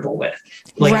comfortable with.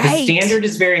 The standard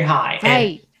is very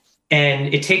high.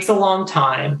 And it takes a long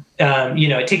time.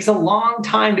 It takes a long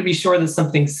time to be sure that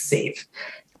something's safe.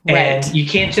 And you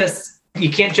can't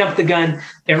jump the gun.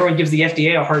 Everyone gives the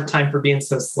FDA a hard time for being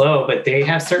so slow, but they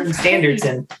have certain standards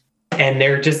and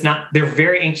they're just not, they're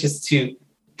very anxious to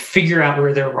figure out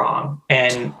where they're wrong.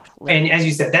 And as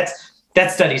you said, that's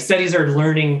studies are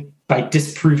learning by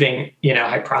disproving,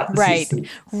 hypotheses.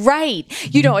 Right.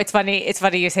 It's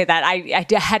funny you say that. I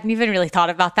hadn't even really thought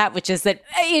about that, which is that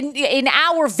in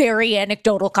our very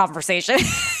anecdotal conversation,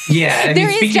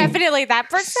 there is definitely that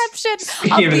perception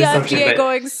of the FDA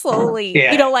going slowly,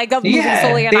 of moving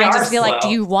slowly. And I just feel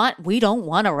we don't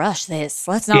want to rush this.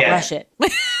 Let's not rush it.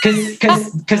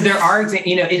 Because there are,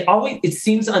 it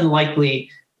seems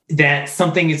unlikely that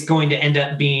something is going to end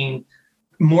up being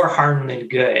more harm than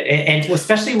good. And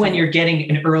especially when you're getting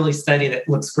an early study that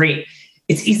looks great,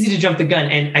 it's easy to jump the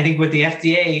gun. And I think with the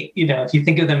FDA, if you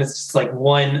think of them as just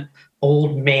one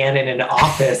old man in an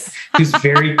office who's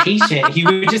very patient, he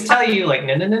would just tell you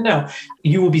no.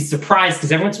 You will be surprised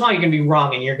because every once in a while you're going to be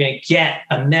wrong and you're going to get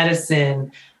a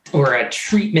medicine or a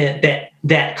treatment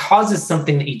that causes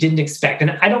something that you didn't expect. And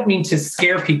I don't mean to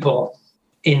scare people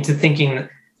into thinking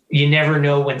you never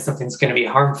know when something's going to be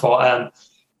harmful. I've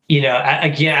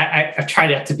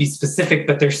tried to be specific,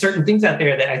 but there's certain things out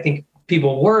there that I think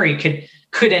people worry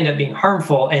could end up being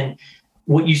harmful. And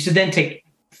what you should then take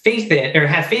faith in or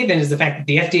have faith in is the fact that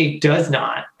the FDA does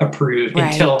not approve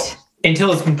until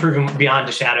it's been proven beyond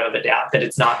a shadow of a doubt that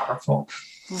it's not harmful.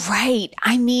 Right.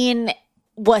 I mean,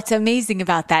 what's amazing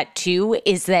about that too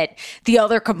is that the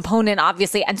other component,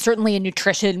 obviously, and certainly in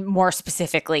nutrition more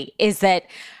specifically, is that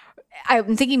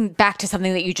I'm thinking back to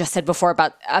something that you just said before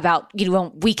about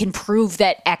we can prove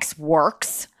that X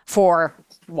works for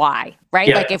Y, right?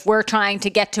 Yeah. Like if we're trying to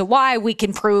get to Y, we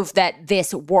can prove that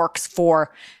this works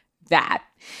for that.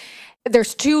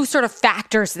 There's two sort of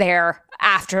factors there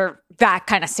after that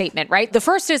kind of statement, right? The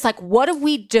first is like, what do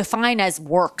we define as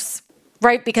works?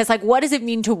 Right? Because like, what does it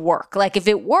mean to work? Like if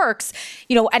it works,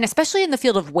 and especially in the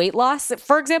field of weight loss,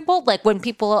 for example, like when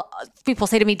people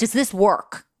say to me, does this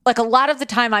work? Like a lot of the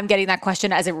time I'm getting that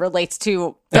question as it relates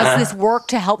to, does this work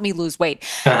to help me lose weight?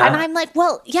 And I'm like,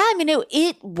 well, yeah, I mean,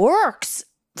 it works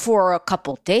for a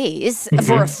couple days,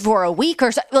 for a week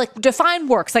or so. Like define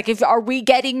works. Like are we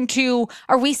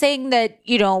saying that,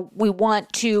 we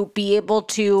want to be able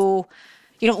to,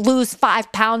 lose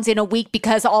 5 pounds in a week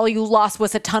because all you lost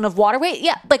was a ton of water weight?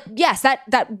 Yeah. Like, yes,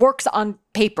 that works on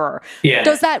paper. Yeah.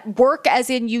 Does that work as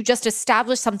in you just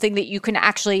establish something that you can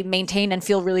actually maintain and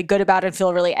feel really good about and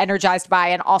feel really energized by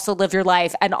and also live your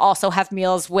life and also have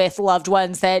meals with loved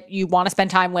ones that you want to spend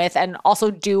time with and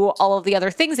also do all of the other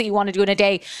things that you want to do in a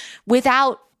day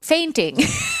without fainting?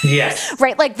 Yes.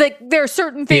 Right? Like there are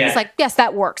certain things like, yes,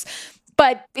 that works.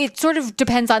 But it sort of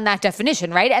depends on that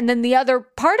definition, right? And then the other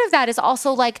part of that is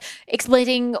also like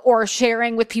explaining or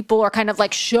sharing with people or kind of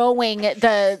like showing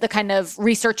the kind of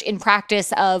research in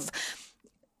practice of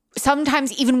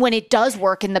sometimes even when it does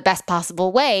work in the best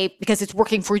possible way, because it's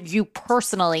working for you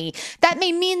personally, that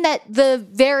may mean that the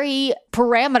very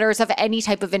parameters of any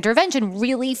type of intervention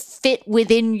really fit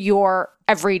within your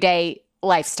everyday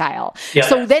lifestyle. Yeah.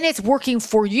 So then it's working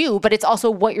for you, but it's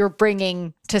also what you're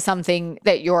bringing to something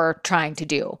that you're trying to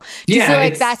do. Do you feel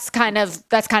like that's kind of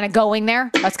going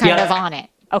there? That's kind of on it.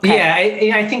 Okay.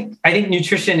 Yeah. I think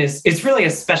nutrition it's really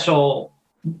a special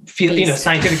field,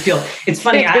 scientific field. It's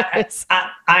funny.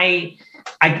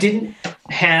 I didn't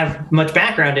have much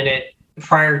background in it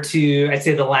prior to, I'd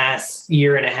say, the last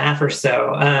year and a half or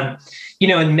so.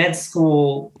 In med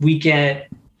school, we get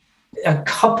a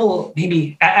couple,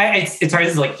 maybe it's hard.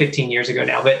 This is like 15 years ago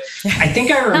now, but I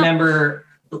think I remember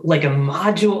like a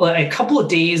module, a couple of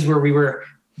days where we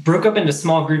broke up into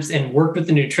small groups and worked with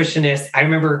the nutritionist. I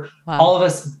remember all of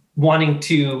us wanting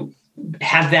to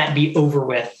have that be over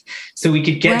with so we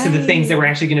could get to the things that were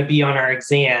actually going to be on our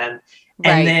exam.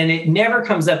 And then it never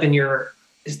comes up in your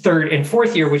third and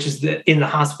fourth year, which is in the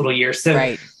hospital year. So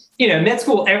med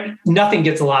school, nothing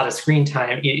gets a lot of screen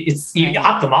time.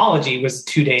 Ophthalmology was a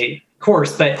 2-day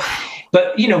course, but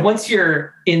once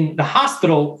you're in the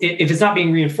hospital, if it's not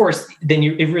being reinforced, then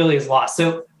it really is lost.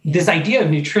 So this idea of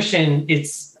nutrition,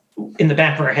 it's in the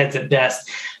back of our heads at best.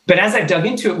 But as I've dug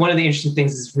into it, one of the interesting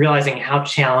things is realizing how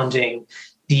challenging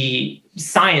the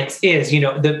science is.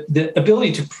 The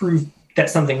ability to prove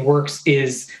that something works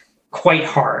is quite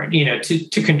hard,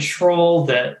 to control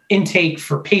the intake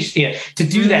for patients, to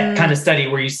do that kind of study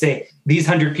where you say these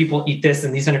 100 people eat this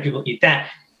and these 100 people eat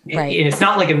that. Right. It's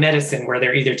not like a medicine where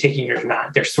they're either taking it or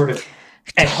not. They're sort of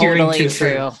adhering to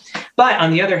it. But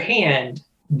on the other hand,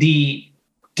 the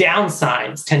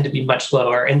downsides tend to be much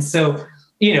lower. And so,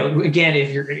 again,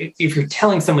 if you're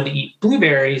telling someone to eat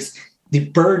blueberries, the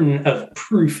burden of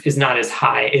proof is not as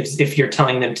high if you're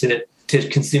telling them to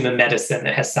consume a medicine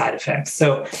that has side effects.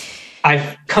 So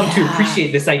I've come to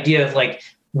appreciate this idea of like,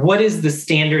 what is the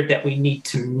standard that we need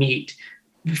to meet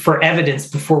for evidence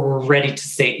before we're ready to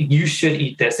say you should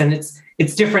eat this? And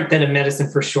it's different than a medicine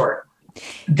for sure.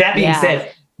 That being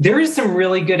said, there is some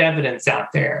really good evidence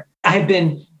out there. I've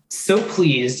been so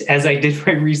pleased as I did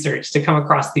my research to come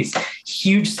across these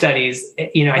huge studies.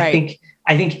 I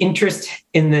think interest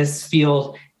in this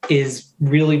field is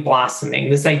really blossoming.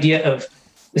 This idea of,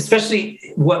 especially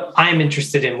what I'm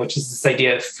interested in, which is this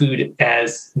idea of food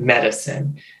as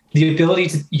medicine, the ability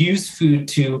to use food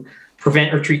to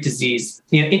prevent or treat disease.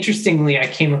 Interestingly, I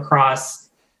came across,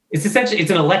 it's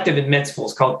an elective in med school.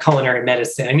 It's called culinary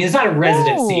medicine. I mean, it's not a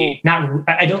residency,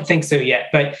 I don't think so yet,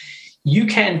 but you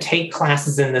can take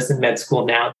classes in this in med school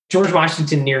now. George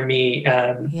Washington near me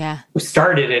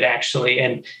started it actually.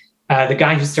 And the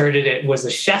guy who started it was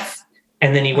a chef.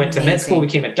 And then he went to med school,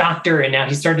 became a doctor, and now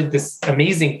he started this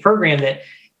amazing program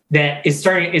that is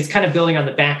kind of building on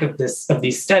the back of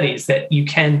these studies that you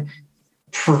can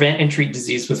prevent and treat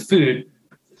disease with food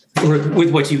or with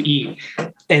what you eat.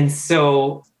 And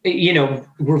so,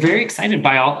 we're very excited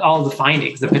by all the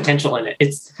findings, the potential in it.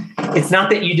 It's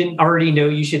not that you didn't already know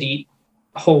you should eat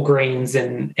whole grains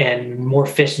and more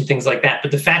fish and things like that.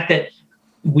 But the fact that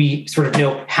we sort of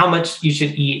know how much you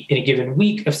should eat in a given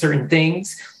week of certain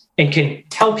things and can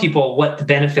tell people what the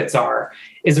benefits are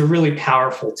is a really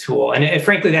powerful tool. And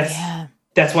frankly, that's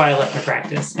why I left my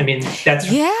practice. I mean, it's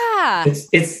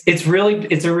a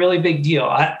really big deal.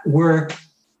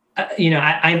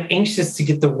 I'm anxious to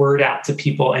get the word out to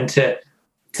people and to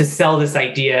sell this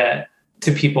idea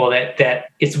to people that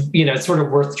it's, it's sort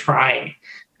of worth trying.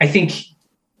 I think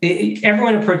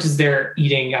everyone approaches their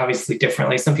eating obviously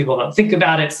differently. Some people don't think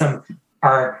about it. Some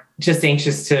are just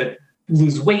anxious to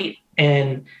lose weight.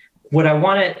 And what I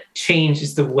want to change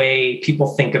is the way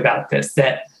people think about this,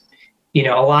 that, a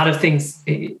lot of things,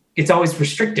 it's always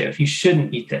restrictive. You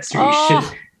shouldn't eat this, or you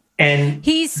should. And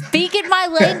he's speaking my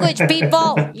language,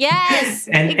 people. Yes,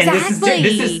 and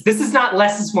exactly. This is not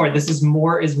less is more. This is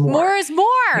more is more. More is more.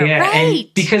 Yeah, right.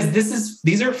 And because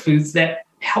these are foods that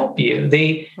help you.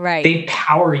 They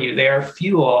power you. They are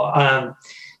fuel.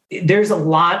 There's a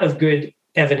lot of good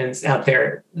evidence out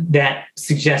there that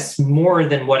suggests more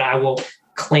than what I will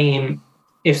claim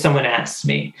if someone asks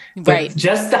me. But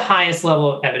just the highest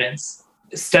level of evidence.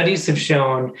 Studies have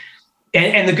shown,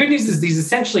 and the good news is these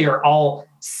essentially are all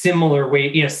similar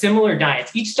similar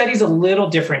diets. Each study is a little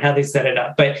different how they set it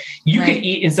up, but you can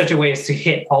eat in such a way as to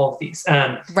hit all of these.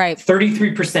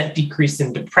 33% decrease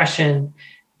in depression.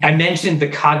 I mentioned the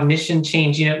cognition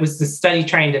change. It was the study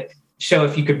trying to show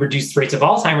if you could reduce rates of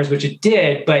Alzheimer's, which it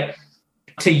did, but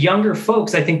to younger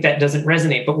folks, I think that doesn't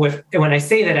resonate. But when I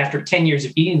say that after 10 years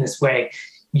of eating this way,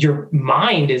 your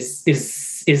mind is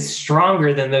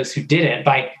stronger than those who didn't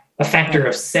by a factor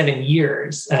of 7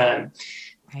 years.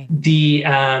 The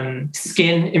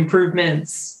skin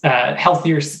improvements,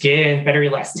 healthier skin, better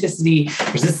elasticity,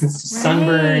 resistance to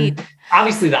sunburn.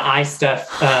 Obviously, the eye stuff,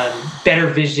 better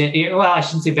vision. Well, I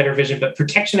shouldn't say better vision, but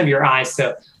protection of your eyes.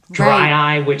 So dry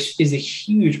eye, which is a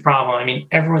huge problem. I mean,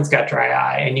 everyone's got dry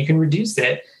eye, and you can reduce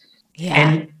it. Yeah.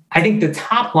 And I think the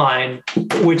top line,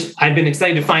 which I've been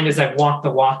excited to find as I've walked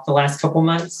the walk the last couple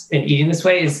months and eating this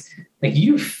way, is like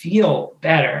you feel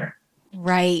better.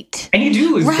 Right. And you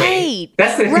do lose weight.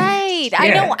 That's the right. Yeah. I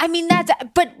know. I mean,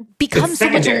 but becomes so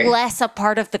much less a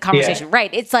part of the conversation. Yeah.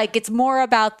 Right. It's like, it's more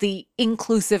about the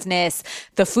inclusiveness,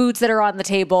 the foods that are on the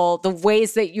table, the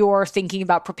ways that you're thinking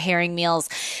about preparing meals.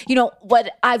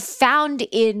 What I've found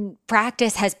in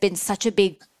practice has been such a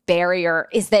big barrier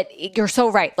is that you're so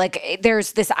right. Like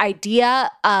there's this idea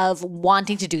of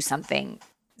wanting to do something.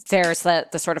 There's the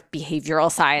sort of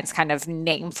behavioral science kind of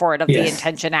name for it of the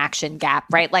intention action gap,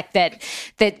 right? Like that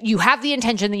you have the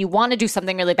intention that you want to do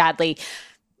something really badly.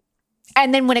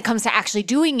 And then when it comes to actually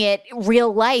doing it,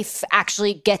 real life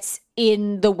actually gets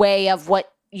in the way of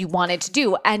what you wanted to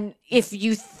do. And if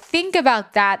you think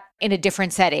about that in a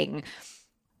different setting,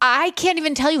 I can't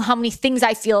even tell you how many things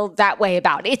I feel that way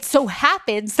about. It so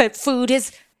happens that food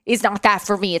is not that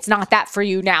for me. It's not that for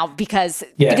you now because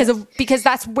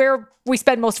that's where we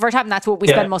spend most of our time. That's what we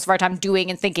spend most of our time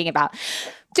doing and thinking about.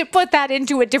 To put that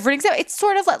into a different example, it's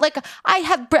sort of like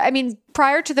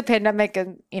prior to the pandemic,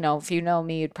 and if you know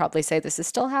me, you'd probably say this is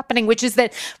still happening, which is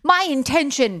that my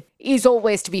intention is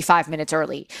always to be 5 minutes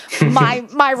early.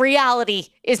 My reality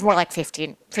is more like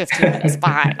 15 minutes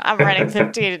behind. I'm running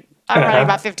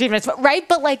about 15 minutes, right?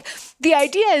 But like the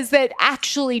idea is that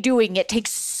actually doing it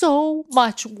takes so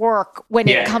much work when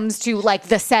it comes to like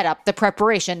the setup, the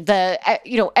preparation,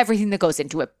 everything that goes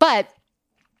into it. But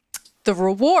the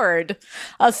reward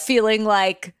of feeling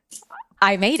like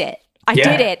I made it. I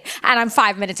did it, and I'm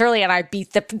 5 minutes early, and I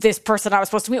beat this person I was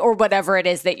supposed to meet, or whatever it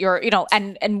is that you're,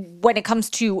 and when it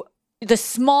comes to the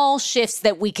small shifts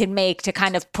that we can make to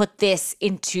kind of put this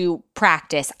into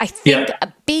practice, I think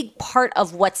a big part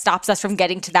of what stops us from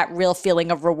getting to that real feeling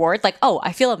of reward, like, oh,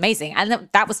 I feel amazing, and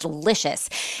that was delicious,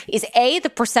 is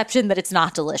the perception that it's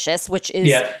not delicious, which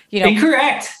is,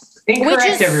 incorrect. Which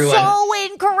is everyone. So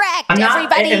incorrect,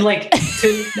 everybody. And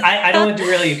I don't want to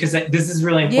derail you because this is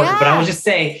really important, but I will just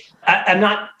say I'm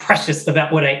not precious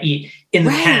about what I eat. In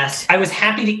the past, I was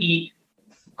happy to eat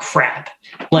crap.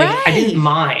 I didn't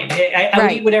mind. I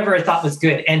would eat whatever I thought was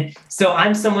good. And so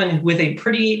I'm someone with a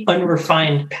pretty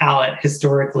unrefined palate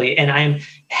historically, and I'm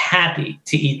happy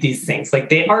to eat these things. Like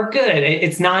they are good.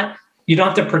 It's not, you don't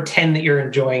have to pretend that you're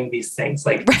enjoying these things.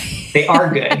 Like they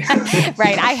are good.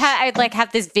 Right. I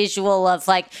have this visual of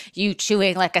like you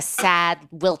chewing like a sad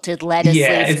wilted lettuce leaf,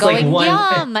 it's going like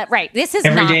yum. Right. This is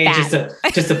every not day bad.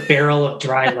 just a barrel of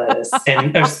dry lettuce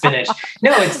and of spinach.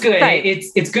 No, it's good. Right.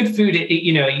 It's good food.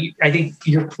 I think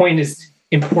your point is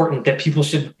important, that people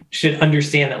should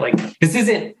understand that like this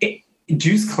isn't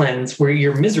juice cleanse where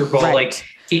you're miserable. Right. Like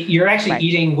you're actually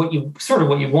eating what you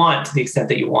want to the extent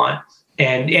that you want.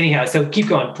 And anyhow, so keep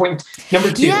going. Point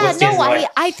number 2. Yeah, what stands in the way?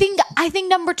 I think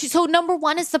number 2. So number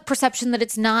 1 is the perception that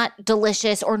it's not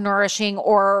delicious or nourishing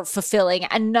or fulfilling.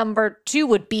 And number 2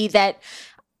 would be that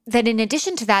in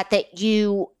addition to that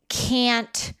you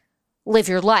can't live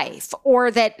your life, or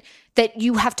that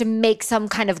you have to make some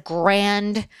kind of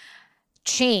grand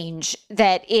change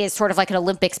that is sort of like an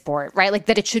Olympic sport, right? Like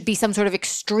that it should be some sort of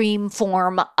extreme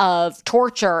form of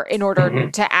torture in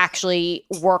order to actually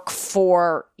work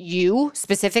for you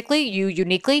specifically, you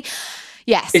uniquely.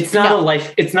 Yes. It's not a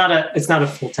life. It's not a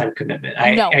full-time commitment.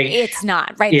 It's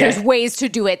not, right? Yeah. There's ways to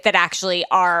do it that actually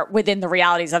are within the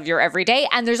realities of your everyday.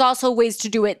 And there's also ways to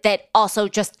do it that also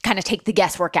just kind of take the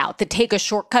guesswork out, that take a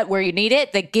shortcut where you need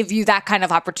it, that give you that kind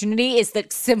of opportunity, is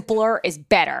that simpler is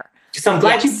better. So I'm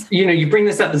glad you bring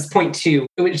this up, this point 2,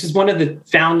 which is one of the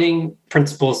founding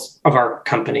principles of our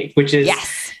company, which is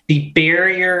the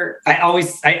barrier.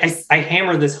 I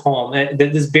hammer this home, that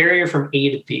this barrier from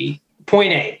A to B.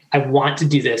 Point A, I want to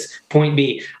do this. Point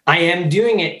B, I am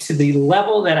doing it to the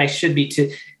level that I should be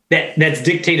that's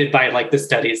dictated by like the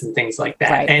studies and things like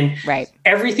that. And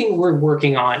everything we're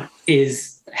working on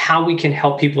is how we can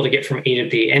help people to get from A to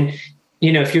B. And,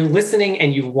 if you're listening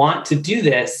and you want to do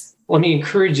this, let me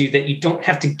encourage you that you don't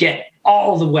have to get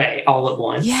all the way all at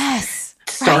once. Yes.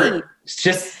 Start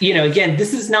just, again,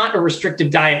 this is not a restrictive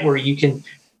diet where you can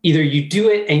either you do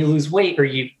it and you lose weight or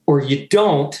you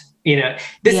don't.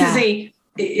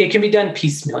 It can be done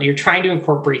piecemeal. You're trying to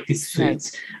incorporate these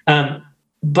foods.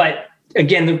 But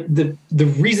again, the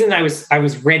reason I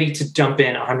was ready to jump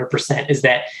in 100% is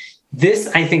that this,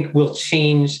 I think, will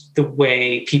change the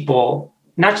way people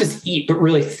not just eat, but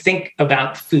really think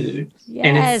about food.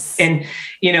 Yes. And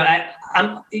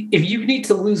if you need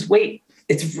to lose weight,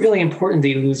 it's really important that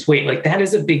you lose weight. Like that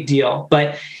is a big deal.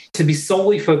 But to be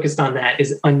solely focused on that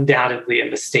is undoubtedly a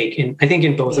mistake, I think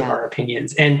in both of our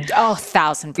opinions. And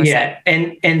 1,000%. Yeah.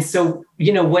 And so,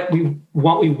 what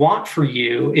we want for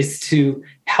you is to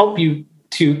help you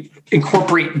to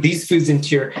incorporate these foods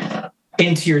into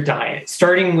your diet,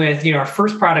 starting with, our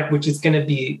first product, which is going to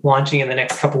be launching in the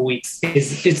next couple of weeks,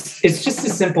 it's just a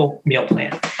simple meal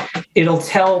plan. It'll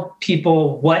tell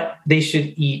people what they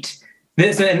should eat.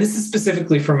 This is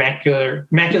specifically for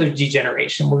macular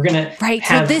degeneration. We're going to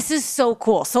So this is so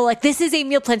cool. So like this is a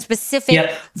meal plan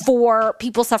specific for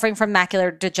people suffering from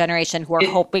macular degeneration who are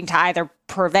hoping to either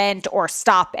prevent or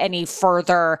stop any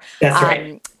further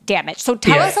damage. So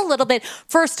tell us a little bit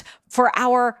first for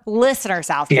our listeners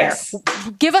out there.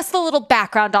 Give us the little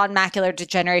background on macular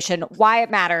degeneration, why it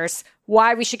matters,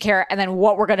 why we should care, and then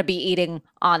what we're going to be eating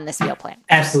on this meal plan.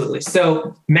 Absolutely.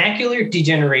 So macular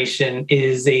degeneration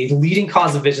is a leading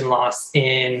cause of vision loss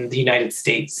in the United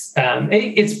States.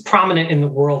 It's prominent in the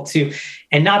world too,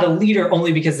 and not a leader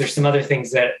only because there's some other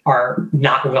things that are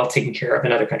not well taken care of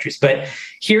in other countries. But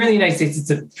here in the United States,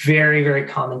 it's a very, very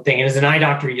common thing. And as an eye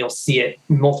doctor, you'll see it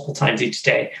multiple times each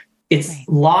day. It's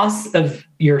loss of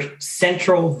your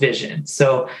central vision.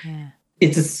 So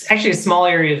it's actually a small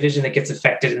area of vision that gets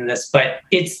affected in this, but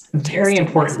it's very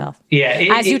important.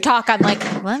 As you talk, I'm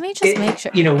like, let me just make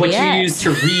sure. What you use to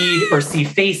read or see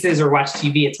faces or watch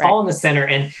TV, it's all in the center.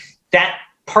 And that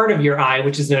part of your eye,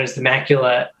 which is known as the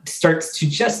macula, starts to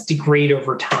just degrade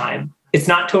over time. It's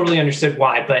not totally understood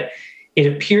why, but it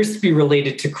appears to be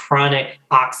related to chronic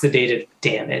oxidative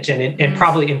damage and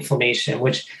probably inflammation,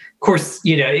 which, of course,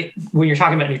 when you're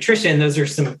talking about nutrition, those are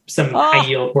some high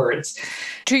yield words.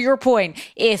 To your point,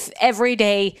 if every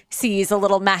day sees a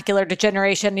little macular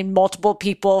degeneration in multiple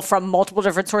people from multiple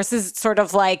different sources, it's sort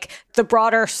of like the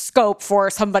broader scope for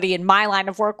somebody in my line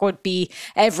of work would be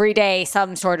every day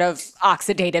some sort of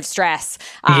oxidative stress,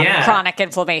 chronic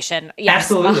inflammation. Yes,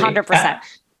 absolutely. 100%.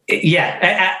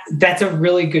 That's a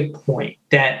really good point,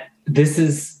 that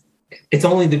it's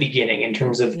only the beginning in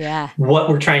terms of what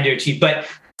we're trying to achieve. But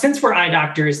since we're eye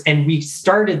doctors and we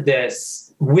started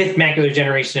this with macular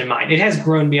degeneration in mind, it has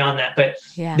grown beyond that. But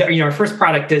our first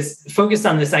product is focused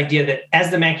on this idea that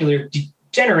as the macula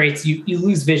degenerates, you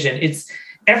lose vision.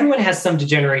 Everyone has some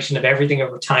degeneration of everything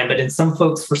over time, but in some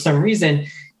folks, for some reason,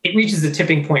 it reaches a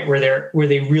tipping point where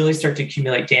they really start to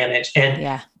accumulate damage.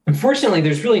 And unfortunately,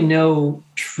 there's really no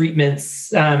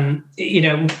treatments.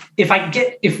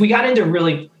 If we got into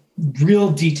really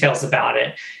real details about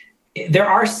it, there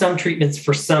are some treatments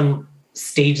for some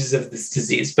stages of this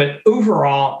disease, but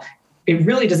overall, it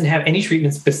really doesn't have any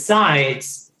treatments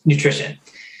besides nutrition.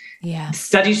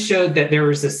 Studies showed that there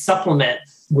was a supplement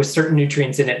with certain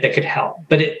nutrients in it that could help,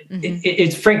 but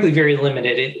it's frankly very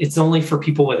limited. It's only for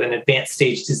people with an advanced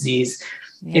stage disease,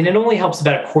 and it only helps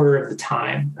about a quarter of the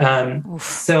time.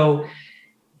 So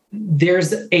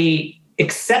there's a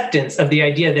acceptance of the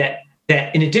idea that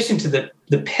that in addition to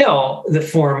the pill, the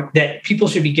form, that people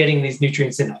should be getting these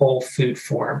nutrients in whole food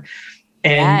form.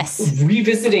 And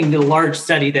revisiting the large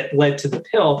study that led to the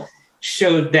pill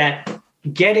showed that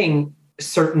getting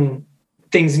certain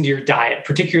things into your diet,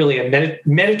 particularly a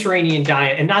Mediterranean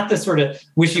diet, and not the sort of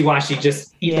wishy-washy,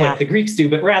 just eat like the Greeks do,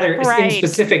 but rather in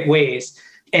specific ways.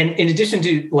 And in addition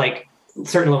to like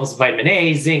certain levels of vitamin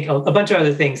A, zinc, a bunch of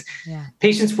other things,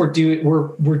 patients were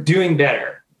doing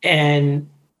better. And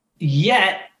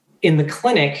yet in the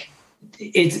clinic,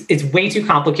 it's way too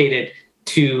complicated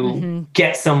to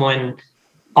get someone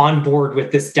on board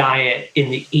with this diet in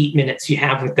the 8 minutes you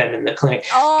have with them in the clinic.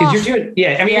 Because you're doing,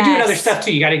 you're doing other stuff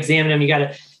too. You got to examine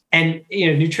them. And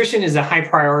nutrition is a high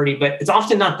priority, but it's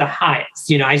often not the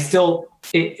highest. I still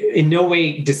in no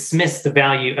way dismiss the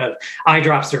value of eye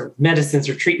drops or medicines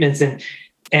or treatments.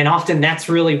 And often that's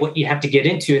really what you have to get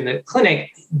into in the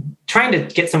clinic. Trying to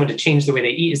get someone to change the way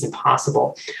they eat is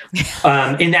impossible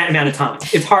in that amount of time.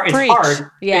 It's hard. It's hard.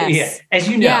 Yes. As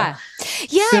you know. Yeah.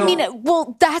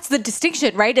 So, that's the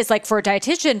distinction, right? It's like for a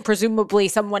dietitian, presumably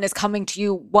someone is coming to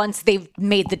you once they've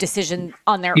made the decision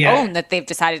on their own that they've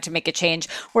decided to make a change.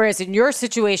 Whereas in your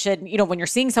situation, when you're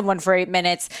seeing someone for 8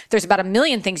 minutes, there's about a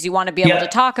million things you want to be able to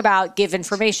talk about, give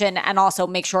information, and also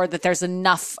make sure that there's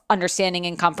enough understanding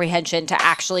and comprehension to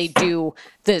actually do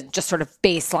the just sort of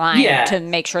baseline to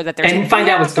make sure that there's and find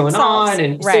out what's going on.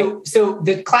 And so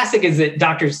the classic is that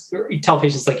doctors tell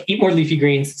patients like eat more leafy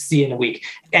greens, see you in a week.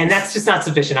 And that's just not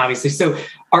sufficient, obviously. So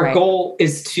our goal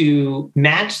is to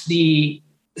match the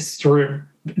sort of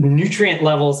nutrient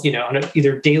levels, on an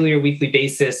either daily or weekly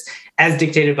basis, as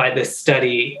dictated by this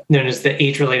study known as the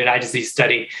age-related eye disease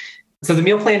study. So the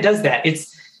meal plan does that.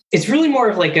 It's really more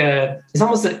of like it's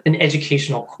almost an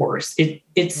educational course.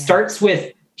 It starts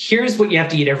with, here's what you have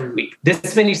to eat every week.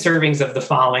 This many servings of the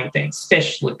following things: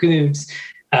 fish, legumes,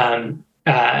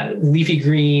 leafy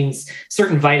greens,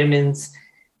 certain vitamins.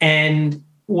 And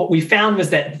what we found was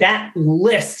that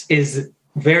list is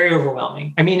very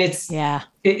overwhelming. I mean, it's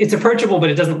approachable, but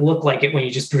it doesn't look like it when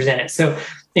you just present it. So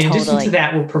in addition to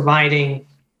that, we're providing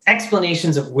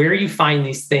explanations of where you find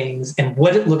these things and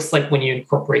what it looks like when you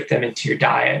incorporate them into your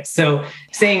diet. So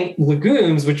saying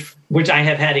legumes, which I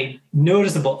have had a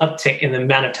noticeable uptick in the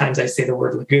amount of times I say the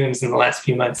word legumes in the last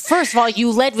few months. First of all,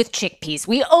 you led with chickpeas.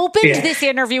 We opened this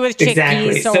interview with chickpeas.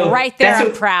 Exactly. So right there,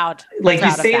 I'm proud. Like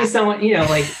you say to someone,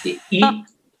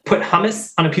 put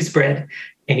hummus on a piece of bread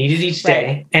and eat it each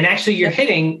day. And actually you're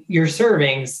hitting your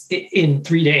servings in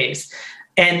 3 days.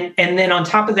 And then on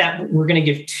top of that, we're going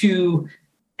to give 2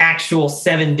 actual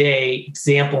 7-day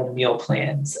example meal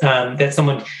plans that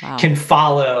someone can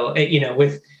follow,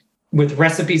 with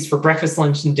recipes for breakfast,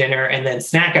 lunch, and dinner, and then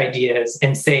snack ideas,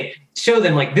 and show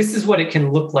them like, this is what it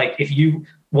can look like if you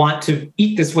want to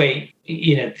eat this way,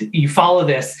 you follow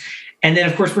this. And then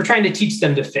of course we're trying to teach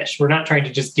them to fish. We're not trying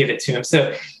to just give it to them.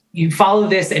 So you follow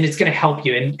this and it's going to help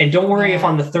you. And don't worry if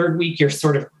on the 3rd week, you're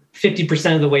sort of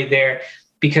 50% of the way there,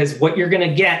 because what you're going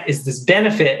to get is this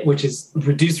benefit, which is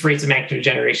reduced rates of macular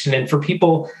degeneration. And for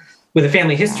people with a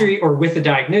family history or with a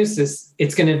diagnosis,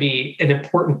 it's going to be an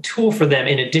important tool for them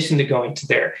in addition to going to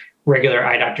their regular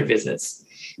eye doctor visits.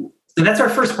 So that's our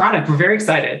first product. We're very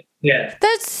excited. Yeah.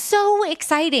 That's so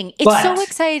exciting. It's so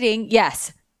exciting.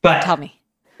 Yes. But tell me.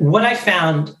 What I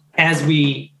found as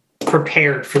we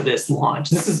prepared for this launch,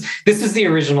 this is the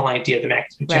original idea of the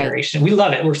macular degeneration. We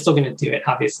love it. We're still going to do it,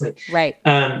 obviously. Right.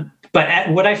 But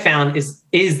what I found is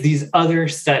these other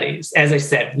studies. As I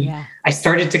said, I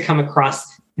started to come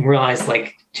across and realize,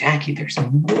 like, Jackie, there's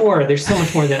more. There's so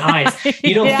much more than eyes.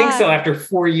 You don't think so after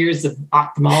 4 years of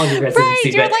ophthalmology residency.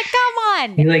 Right. You're like,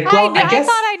 come on. You're like, well, I guess I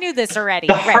thought I knew this already.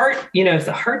 The heart, if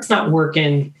the heart's not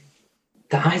working,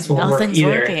 the eyes won't work either.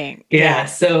 Working. Yeah.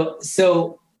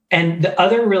 So, and the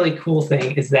other really cool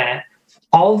thing is that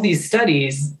all of these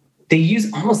studies, they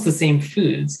use almost the same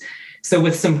foods. So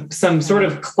with some sort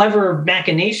of clever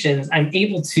machinations, I'm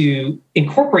able to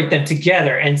incorporate them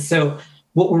together. And so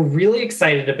what we're really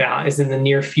excited about is in the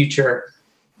near future,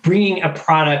 bringing a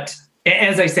product.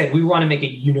 As I said, we want to make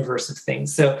a universe of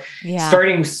things. So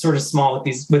starting sort of small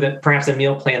with perhaps a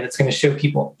meal plan that's going to show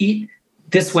people eat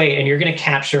this way, and you're going to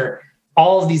capture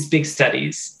all of these big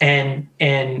studies and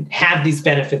have these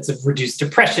benefits of reduced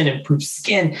depression, improved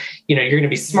skin. You're going to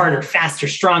be smarter, faster,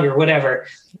 stronger, whatever.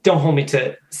 Don't hold me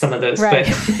to some of those, but right.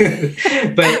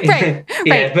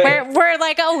 We're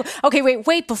like, oh, okay,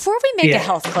 wait, before we make a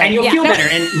health claim, and you'll feel better,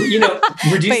 and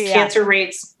reduced cancer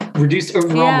rates, reduced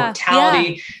overall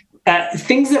mortality,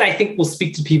 things that I think will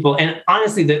speak to people. And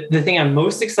honestly, the thing I'm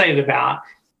most excited about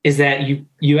is that you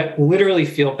literally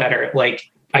feel better, like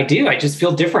I do. I just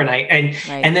feel different. Right.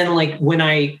 And then like when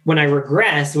I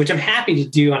regress, which I'm happy to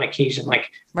do on occasion,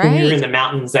 like when we were in the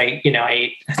mountains, I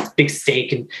ate a big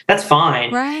steak and that's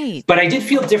fine. Right. But I did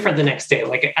feel different the next day.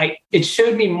 Like it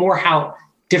showed me more how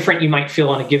different you might feel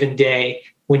on a given day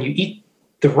when you eat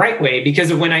the right way, because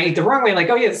of when I ate the wrong way, like,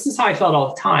 oh yeah, this is how I felt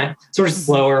all the time. Sort of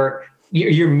slower,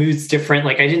 your mood's different.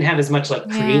 Like I didn't have as much like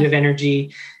creative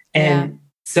energy. And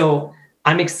so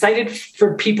I'm excited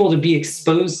for people to be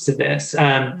exposed to this.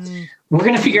 We're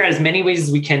going to figure out as many ways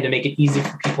as we can to make it easy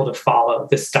for people to follow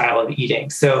this style of eating.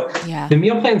 So the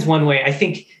meal plan's one way. I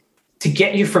think to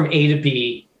get you from A to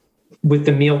B with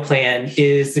the meal plan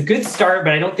is a good start,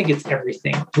 but I don't think it's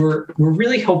everything. We're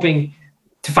really hoping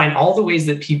to find all the ways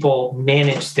that people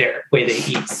manage their way they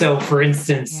eat. So for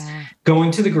instance,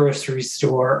 going to the grocery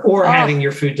store or having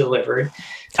your food delivered.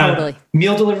 Totally.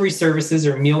 Meal delivery services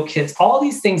or meal kits, all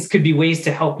these things could be ways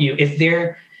to help you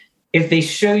if they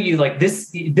show you like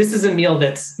this is a meal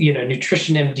that's,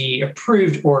 Nutrition MD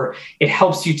approved, or it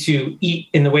helps you to eat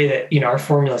in the way that, our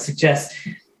formula suggests.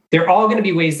 They're all going to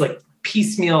be ways like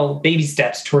piecemeal baby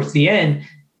steps towards the end,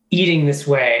 eating this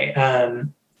way.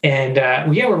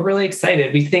 We're really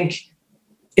excited. We think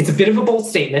it's a bit of a bold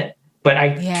statement, but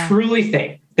I truly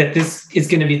think that this is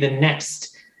going to be the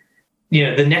next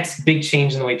big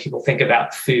change in the way people think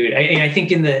about food. I think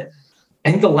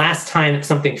the last time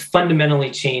something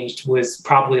fundamentally changed was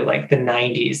probably like the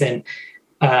 90s, and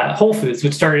Whole Foods,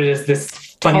 which started as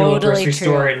this funny little grocery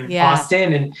store in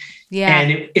Austin. And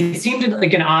it seemed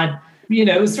like an odd,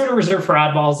 it was sort of reserved for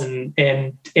oddballs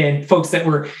and folks that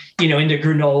were, into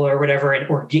granola or whatever, and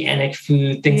organic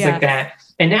food, things like that.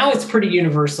 And now it's pretty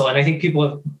universal. And I think people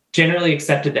have generally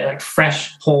accepted that like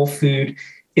fresh whole food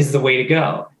is the way to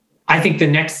go. I think the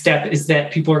next step is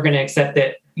that people are going to accept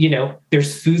that,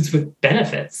 there's foods with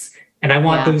benefits, and I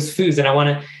want those foods, and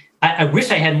I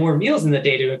wish I had more meals in the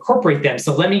day to incorporate them.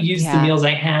 So let me use the meals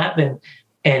I have and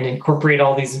incorporate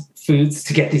all these foods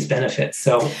to get these benefits.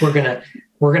 So we're going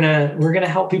to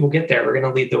help people get there. We're going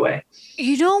to lead the way.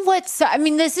 You know what?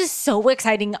 This is so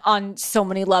exciting on so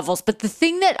many levels, but the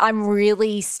thing that I'm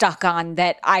really stuck on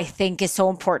that I think is so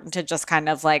important to just kind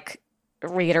of like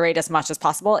reiterate as much as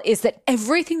possible is that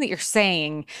everything that you're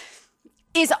saying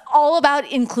is all about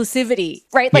inclusivity,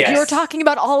 right? Like you're talking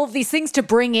about all of these things to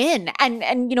bring in.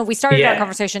 And we started our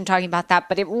conversation talking about that,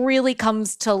 but it really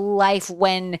comes to life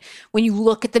when you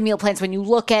look at the meal plans, when you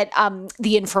look at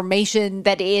the information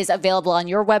that is available on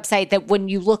your website, that when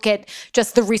you look at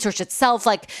just the research itself,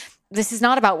 like this is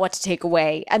not about what to take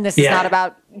away. And this is not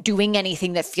about doing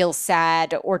anything that feels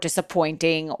sad or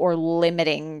disappointing or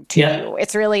limiting to you.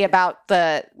 It's really about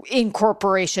the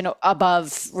incorporation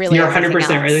above really. You're 100%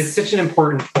 right. It's such an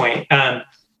important point. I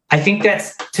think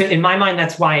in my mind,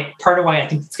 that's part of why I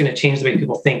think it's going to change the way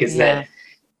people think is that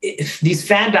if these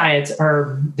fad diets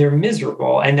they're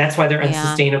miserable, and that's why they're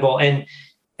unsustainable. And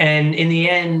in the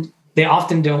end, they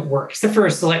often don't work, except for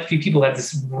a select few people that have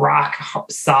this rock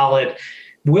solid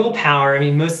willpower.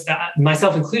 Most,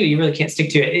 myself included, you really can't stick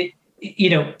to it.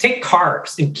 Take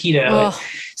carbs and keto.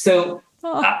 So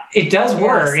it does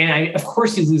work. And of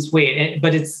course you lose weight,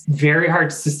 but it's very hard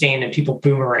to sustain, and people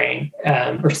boomerang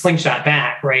or slingshot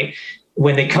back, right?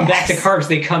 When they come back to carbs,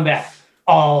 they come back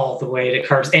all the way to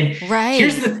carbs. And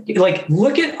here's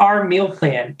look at our meal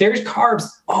plan. There's carbs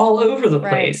all over the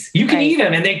place. You can eat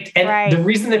them. And the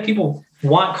reason that people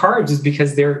want carbs is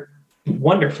because they're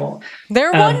wonderful.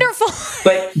 They're wonderful.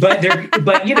 But they're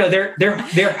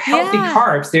healthy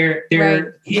carbs.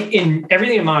 They're in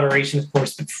everything in moderation, of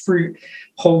course, but fruit,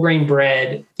 whole grain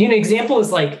bread. Example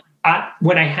is like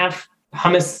when I have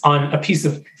hummus on a piece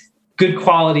of good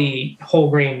quality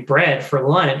whole grain bread for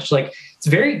lunch, like it's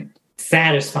very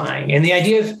satisfying. And the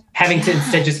idea of having to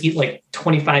instead just eat like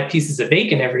 25 pieces of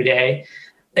bacon every day,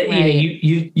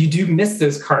 you do miss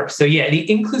those carbs. So the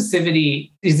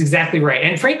inclusivity is exactly right.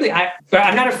 And frankly,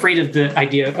 I'm not afraid of the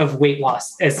idea of weight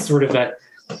loss as sort of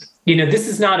this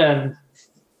is not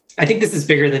I think this is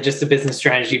bigger than just a business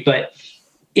strategy, but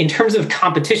in terms of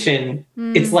competition,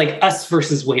 it's like us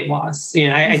versus weight loss.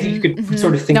 I think you could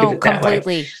sort of think of it that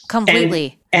way.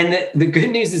 Completely. And the good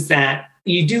news is that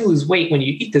you do lose weight when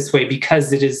you eat this way,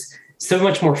 because it is so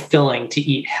much more filling to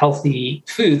eat healthy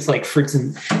foods like fruits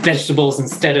and vegetables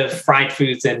instead of fried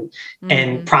foods and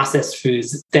processed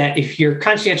foods, that if you're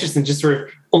conscientious and just sort of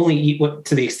only eat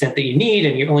to the extent that you need,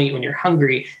 and you only eat when you're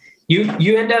hungry,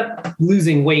 you end up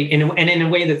losing weight and in a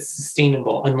way that's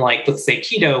sustainable. Unlike, let's say,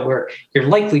 keto, where you're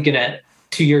likely going to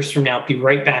 2 years from now be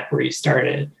right back where you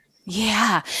started.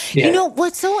 Yeah. Yeah. You know,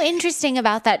 what's so interesting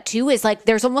about that too is like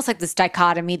there's almost like this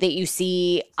dichotomy that you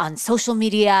see on social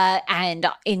media and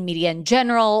in media in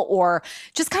general, or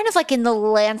just kind of like in the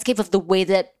landscape of the way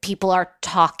that people are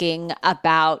talking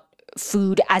about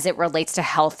food as it relates to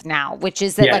health now, which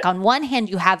is that Yeah. like on one hand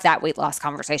you have that weight loss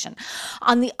conversation.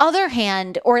 On the other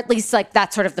hand, or at least like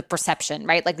that's sort of the perception,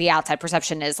 right? Like the outside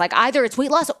perception is like either it's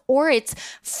weight loss or it's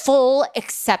full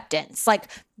acceptance. Like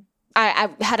I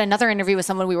had another interview with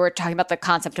someone. We were talking about the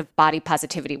concept of body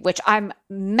positivity, which I'm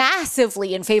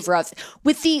massively in favor of,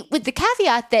 with the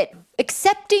caveat that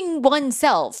accepting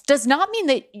oneself does not mean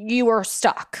that you are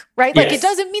stuck, right? Like Yes. it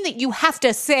doesn't mean that you have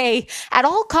to say at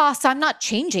all costs, I'm not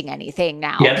changing anything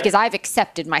now Yeah. because I've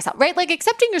accepted myself, right? Like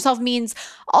accepting yourself means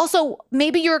also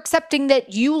maybe you're accepting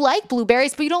that you like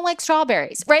blueberries, but you don't like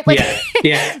strawberries, right? Like,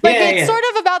 Yeah. like it's sort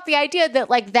of about the idea that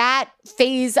like that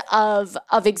phase of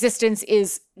existence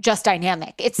is just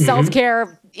dynamic. It's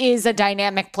self-care is a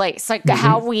dynamic place. Like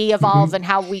how we evolve and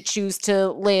how we choose to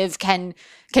live can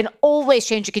always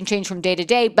change. It can change from day to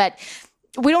day, but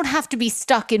we don't have to be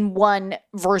stuck in one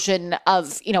version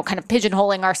of, you know, kind of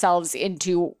pigeonholing ourselves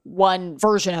into one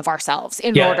version of ourselves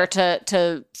in order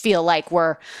to feel like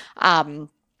we're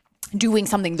doing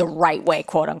something the right way,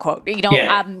 quote unquote, you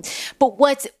know? But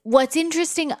what's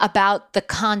interesting about the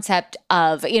concept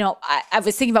of, you know, I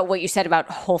was thinking about what you said about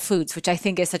Whole Foods, which I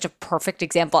think is such a perfect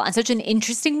example and such an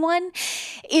interesting one,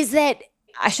 is that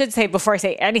I should say before I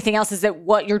say anything else is that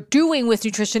what you're doing with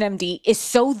Nutrition MD is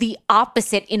so the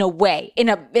opposite in a way, in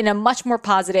a much more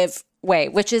positive way,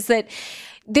 which is that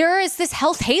there is this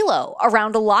health halo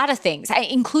around a lot of things,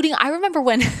 including I remember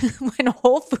when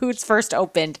Whole Foods first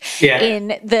opened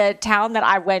in the town that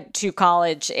I went to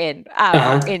college in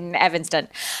Evanston.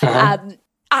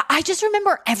 I just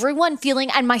remember everyone feeling,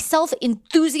 and myself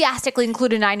enthusiastically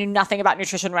included, and I knew nothing about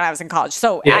nutrition when I was in college.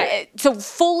 So, so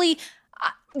fully,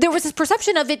 there was this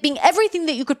perception of it being everything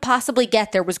that you could possibly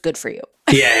get there was good for you.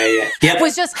 Yeah. It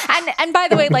was just, and by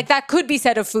the way, like that could be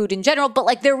said of food in general, but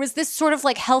like there was this sort of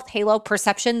like health halo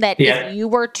perception that if you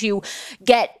were to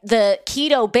get the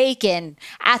keto bacon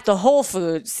at the Whole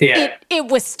Foods, it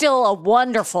was still a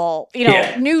wonderful, you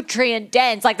know, nutrient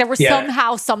dense, like there was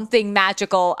somehow something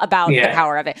magical about the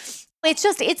power of it. It's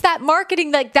just, it's that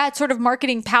marketing, like that sort of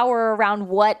marketing power around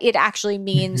what it actually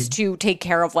means to take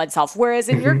care of oneself. Whereas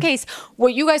in your case,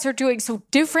 what you guys are doing so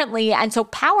differently and so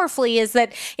powerfully is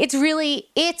that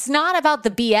it's not about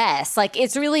the BS. Like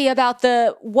it's really about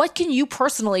what can you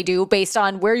personally do based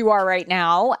on where you are right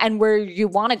now and where you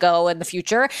want to go in the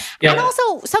future. And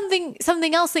also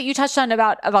something else that you touched on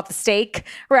about the steak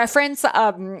reference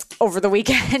over the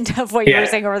weekend of what you were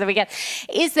saying over the weekend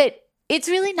is that it's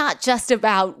really not just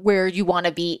about where you want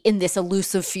to be in this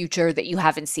elusive future that you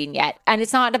haven't seen yet. And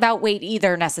it's not about weight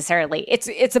either necessarily.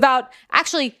 It's about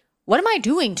actually, what am I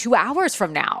doing 2 hours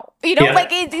from now? You know, like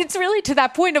it's really to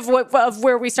that point of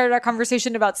where we started our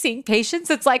conversation about seeing patients.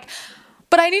 It's like,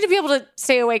 but I need to be able to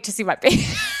stay awake to see my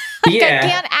patient. I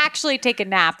can't actually take a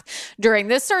nap during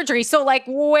this surgery. So like,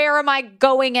 where am I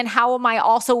going and how am I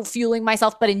also fueling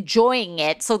myself, but enjoying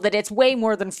it so that it's way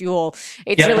more than fuel.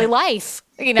 It's really life,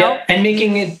 you know? And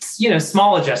making it, you know,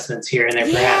 small adjustments here and there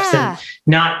perhaps,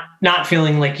 and not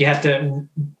feeling like you have to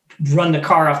run the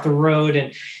car off the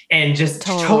road and just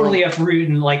totally uproot.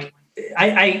 And like,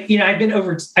 I've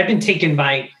been taken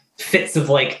by fits of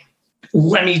like,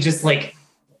 let me just like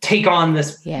take on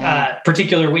this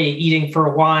particular way of eating for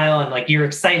a while. And like, you're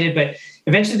excited, but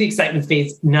eventually the excitement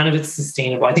fades. None of it's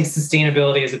sustainable. I think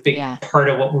sustainability is a big part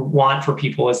of what we want for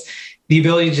people, is the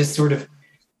ability to just sort of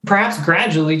perhaps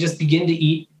gradually just begin to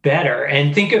eat better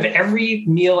and think of every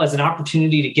meal as an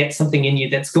opportunity to get something in you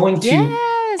that's going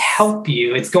to help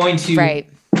you. It's going to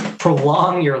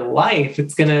prolong your life.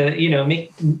 It's going to, you know,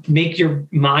 make your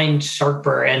mind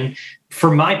sharper. And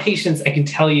for my patients, I can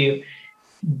tell you,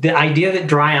 the idea that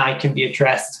dry eye can be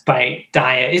addressed by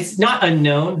diet, it's not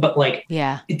unknown, but like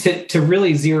to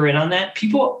really zero in on that,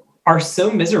 people are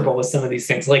so miserable with some of these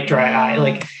things like dry eye.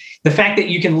 Like the fact that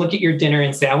you can look at your dinner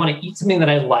and say, I want to eat something that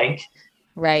I like,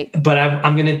 but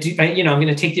I'm going to do, I'm going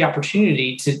to take the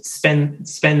opportunity to spend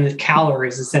the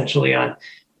calories essentially on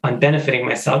benefiting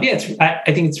myself. I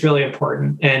think it's really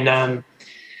important. And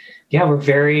we're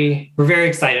very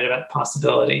excited about the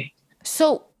possibility.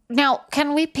 So now,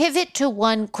 can we pivot to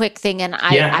one quick thing? And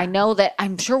I know that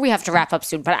I'm sure we have to wrap up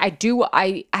soon, but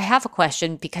I have a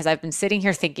question because I've been sitting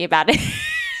here thinking about it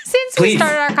since we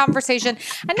started our conversation.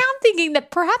 And now I'm thinking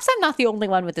that perhaps I'm not the only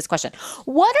one with this question.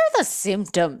 What are the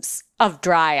symptoms of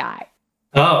dry eye?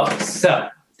 Oh, so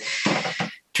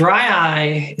dry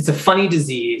eye, it's a funny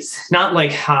disease, not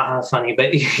like funny,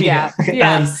 but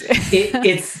Yes.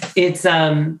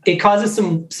 it causes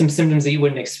some symptoms that you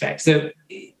wouldn't expect. So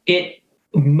it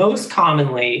most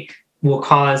commonly will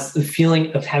cause the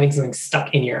feeling of having something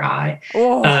stuck in your eye.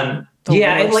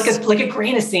 Like a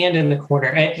grain of sand in the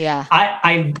corner.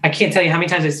 I can't tell you how many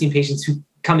times I've seen patients who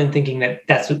come in thinking that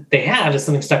that's what they have, is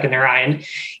something stuck in their eye.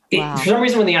 And for some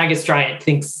reason, when the eye gets dry, it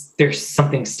thinks there's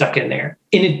something stuck in there.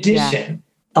 In addition,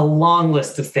 a long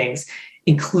list of things,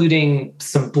 including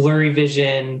some blurry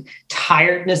vision,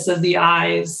 tiredness of the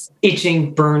eyes,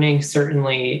 itching, burning,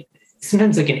 certainly,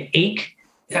 sometimes like an ache,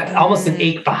 almost an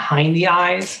ache behind the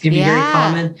eyes can be very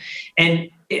common. And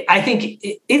I think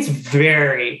it's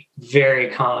very, very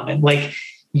common, like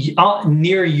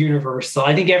near universal.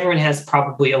 I think everyone has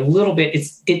probably a little bit.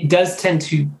 It does tend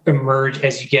to emerge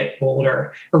as you get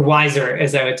older or wiser,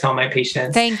 as I would tell my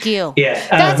patients. Thank you. Yeah,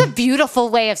 that's a beautiful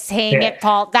way of saying it,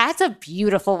 Paul. That's a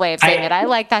beautiful way of saying it. I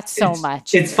like that so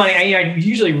much. It's funny. I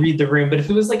usually read the room, but if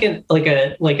it was like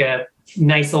a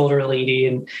nice older lady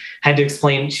and had to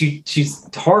explain, she's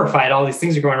horrified all these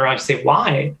things are going around. You say,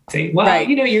 why? Say, well,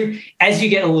 you're as you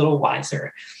get a little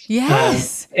wiser.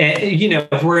 Yes.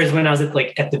 Whereas when I was at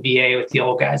the VA with the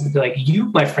old guys, I'd be like, you,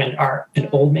 my friend, are an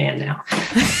old man now.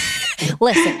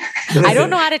 Listen, I don't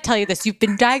know how to tell you this. You've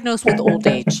been diagnosed with old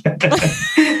age.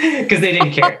 Because they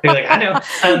didn't care. They're like, I know.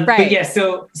 Right. But yeah,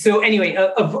 so anyway,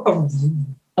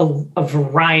 a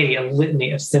variety, a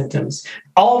litany of symptoms,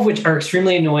 all of which are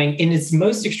extremely annoying. In its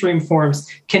most extreme forms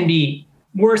can be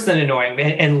worse than annoying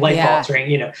and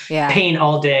life-altering, pain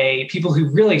all day, people who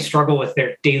really struggle with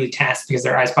their daily tasks because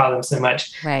their eyes bother them so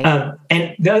much. Right.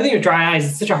 And the other thing with dry eyes,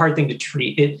 it's such a hard thing to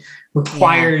treat. It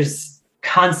requires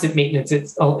constant maintenance.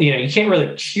 It's, you can't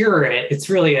really cure it. It's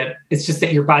really it's just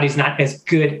that your body's not as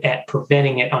good at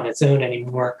preventing it on its own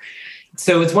anymore.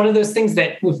 So it's one of those things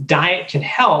that with diet can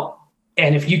help.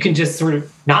 And if you can just sort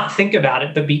of not think about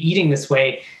it, but be eating this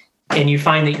way, and you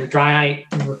find that your dry eye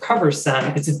recovers some,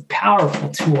 it's a powerful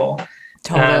tool.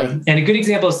 Totally. And a good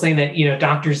example is something that,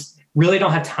 doctors really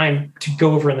don't have time to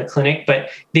go over in the clinic, but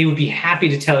they would be happy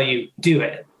to tell you, do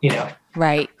it,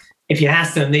 Right. If you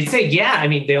ask them, they'd say, yeah, I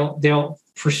mean, they'll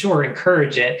for sure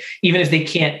encourage it, even if they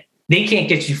can't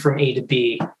get you from A to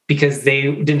B because they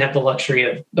didn't have the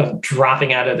luxury of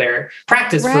dropping out of their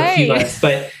practice for a few months.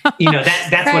 But,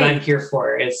 that's what I'm here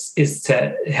for is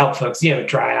to help folks,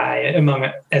 dry eye,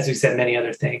 among, as we said, many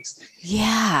other things.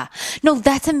 Yeah. No,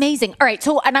 that's amazing. All right.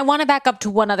 So, and I want to back up to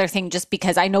one other thing, just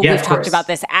because I know we've talked about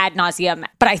this ad nauseum,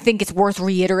 but I think it's worth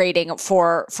reiterating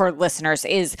for listeners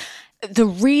is the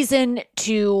reason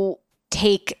to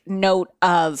take note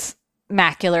of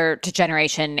macular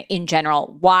degeneration in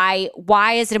general. Why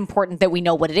is it important that we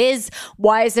know what it is?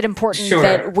 Why is it important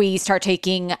that we start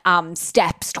taking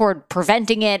steps toward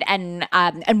preventing it? And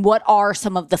what are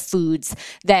some of the foods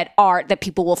that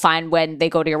people will find when they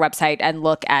go to your website and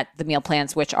look at the meal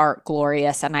plans, which are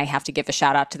glorious? And I have to give a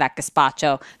shout out to that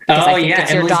gazpacho because I think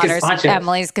it's your daughter's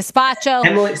Emily's gazpacho.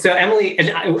 Emily and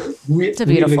I, it's a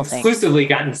beautiful thing. Exclusively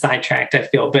gotten sidetracked, I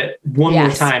feel, but one more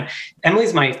time.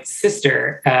 Emily's my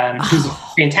sister, who's a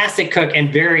fantastic cook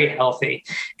and very healthy.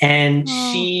 And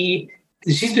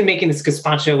she's been making this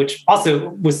gazpacho, which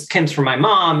also comes from my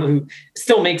mom, who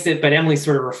still makes it, but Emily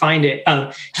sort of refined it.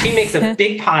 She makes a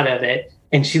big pot of it,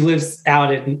 and she lives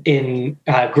out in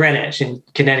Greenwich in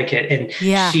Connecticut. And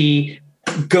she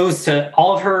goes to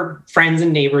all of her friends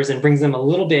and neighbors and brings them a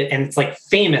little bit. And it's like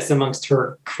famous amongst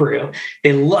her crew.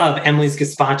 They love Emily's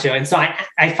gazpacho. And so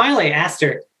I finally asked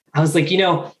her, I was like,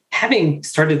 having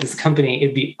started this company,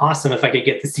 it'd be awesome if I could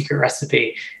get the secret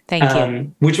recipe. Thank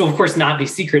you. Which will, of course, not be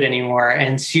secret anymore.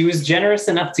 And she was generous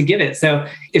enough to give it. So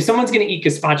if someone's going to eat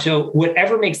gazpacho,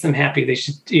 whatever makes them happy, they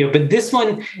should, but this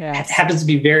one happens to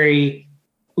be very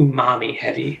umami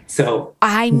heavy. So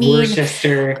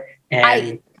Worcester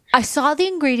and... I saw the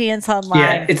ingredients online.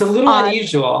 Yeah, it's a little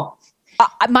unusual.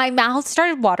 My mouth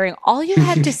started watering. All you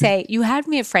had to say, you had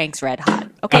me at Frank's Red Hot.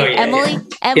 Okay, Emily,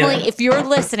 if you're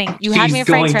listening, you had me at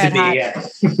Frank's Red Hot.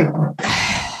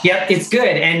 Yeah, it's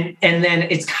good. And then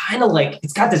it's kind of like,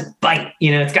 it's got this bite,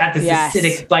 it's got this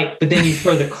acidic bite, but then you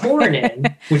throw the corn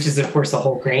in, which is, of course, a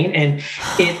whole grain. And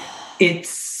it's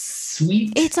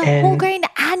sweet. It's a whole grain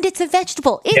and it's a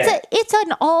vegetable. It's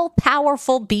an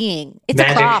all-powerful being. It's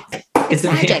magic. A crop. It's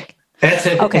magic. That's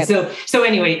it. Okay. So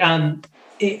anyway,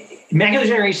 macular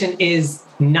degeneration is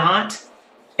not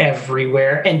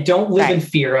everywhere, and don't live in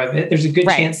fear of it. There's a good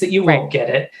chance that you won't get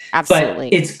it. Absolutely.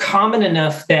 But it's common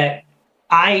enough that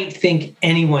I think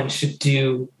anyone should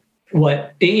do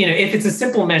what, if it's a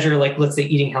simple measure, like let's say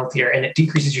eating healthier, and it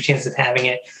decreases your chances of having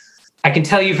it, I can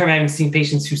tell you from having seen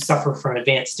patients who suffer from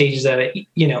advanced stages of it,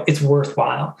 it's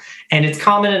worthwhile. And it's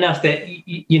common enough that,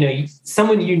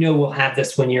 someone will have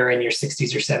this when you're in your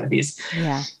 60s or 70s.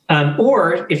 Yeah.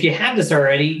 Or if you have this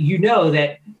already,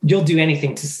 that you'll do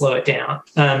anything to slow it down.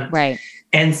 Right.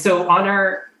 And so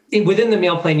within the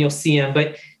meal plan, you'll see them,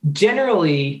 but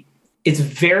generally it's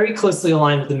very closely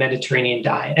aligned with the Mediterranean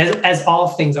diet, as all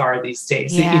things are these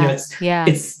days. Yeah.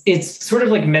 It's sort of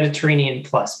like Mediterranean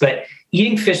plus, but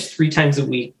eating fish 3 times a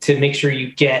week to make sure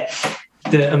you get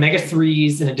the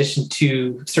omega-3s in addition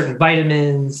to certain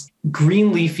vitamins,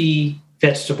 green leafy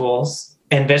vegetables,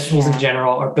 and vegetables in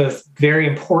general are both very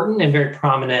important and very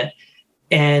prominent.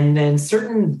 And then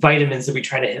certain vitamins that we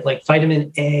try to hit, like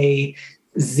vitamin A,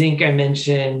 zinc, I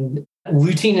mentioned,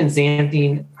 lutein and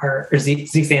zeaxanthin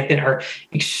are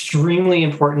extremely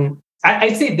important.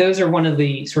 I'd say those are one of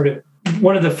the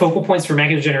focal points for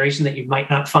macular degeneration that you might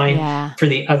not find for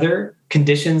the other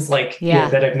conditions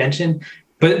that I've mentioned.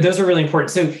 But those are really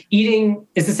important. So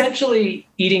it's essentially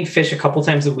eating fish a couple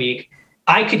times a week.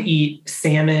 I could eat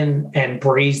salmon and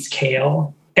braised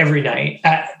kale every night.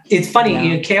 It's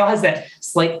funny, kale has that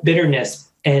slight bitterness.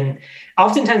 And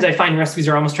oftentimes I find recipes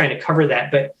are almost trying to cover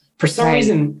that. But for some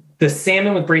reason, the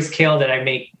salmon with braised kale that I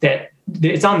make, that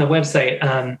it's on the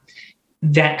website,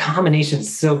 that combination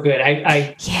is so good.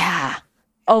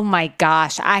 Oh my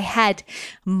gosh. I had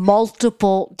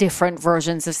multiple different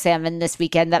versions of salmon this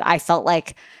weekend that I felt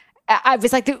like I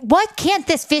was like, what can't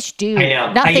this fish do? I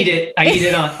know. Nothing. I eat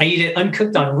it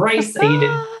uncooked on rice.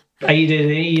 I eat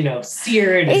it,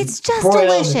 seared. It's just broiled.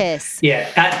 Delicious.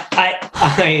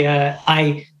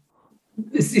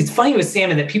 It's funny with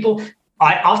salmon that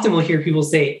I often will hear people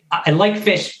say, I like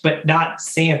fish, but not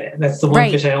salmon. That's the one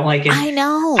fish I don't like. And I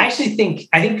know. I think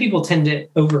people tend to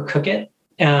overcook it.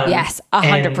 Yes,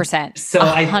 100%. So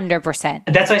 100%.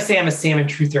 That's why I say I'm a salmon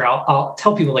truther. I'll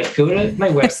tell people go to my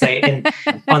website and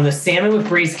on the salmon with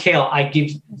braised kale, I give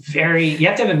you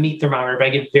have to have a meat thermometer, but I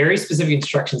give very specific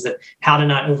instructions of how to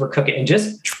not overcook it and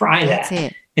just try that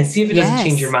and see if it doesn't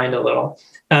change your mind a little.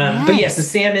 But so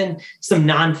salmon, some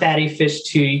non-fatty fish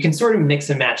too. You can sort of mix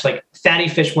and match, like fatty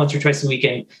fish once or twice a week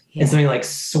and something like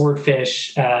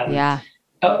swordfish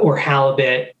or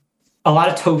halibut. A lot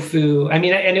of tofu. I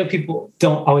mean, I know people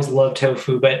don't always love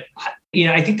tofu, but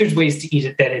I think there's ways to eat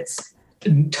it that it's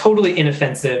totally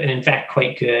inoffensive and in fact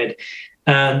quite good.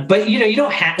 But you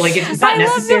don't have it's not necessary. I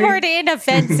love the word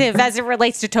inoffensive as it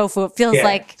relates to tofu. It feels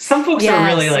like some folks are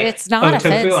really like, it's not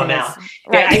offensive. Tofu, I'm out.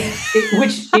 Right.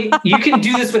 You can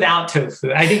do this without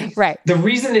tofu. I think the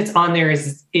reason it's on there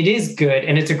is it is good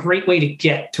and it's a great way to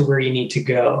get to where you need to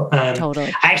go.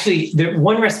 Totally. Actually, the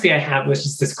one recipe I have was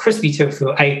just this crispy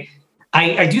tofu.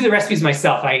 I do the recipes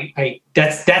myself.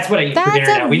 That's what I eat for dinner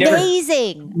now. We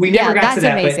never got to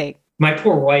that. Amazing. But my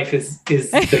poor wife is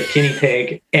the guinea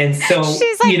pig, and so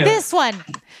she's like, this one,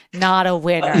 not a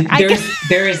winner.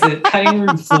 There is a cutting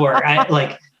room floor.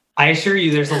 I assure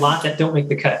you, there's a lot that don't make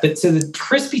the cut. But so the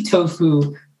crispy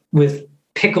tofu with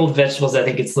pickled vegetables, I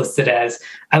think it's listed as.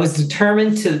 I was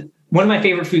determined to. One of my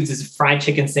favorite foods is a fried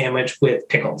chicken sandwich with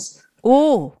pickles.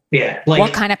 Ooh, yeah.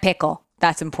 What kind of pickle?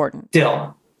 That's important.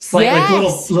 Dill. Like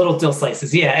little dill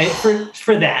slices. Yeah.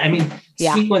 For that. I mean,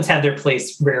 sweet ones have their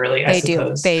place rarely, I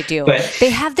suppose. They do. But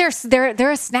they have they're a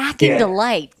snacking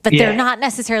delight, but they're not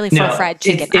necessarily for fried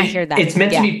chicken. I hear that. It's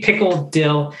meant to be pickled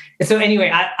dill. And so anyway,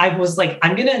 I was like,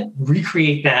 I'm going to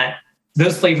recreate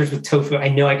those flavors with tofu. I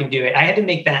know I can do it. I had to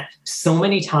make that so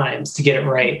many times to get it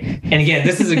right. And again,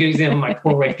 this is a good example of my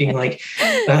poor wife being and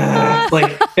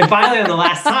finally on the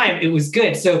last time it was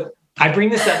good. So I bring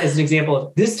this up as an example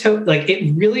of this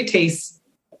it really tastes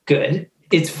good.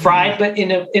 It's fried, but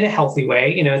in a healthy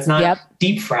way. It's not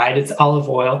deep fried. It's olive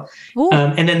oil.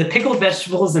 And then the pickled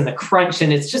vegetables and the crunch.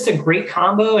 And it's just a great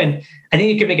combo. And I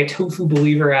think you could make a tofu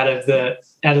believer out of the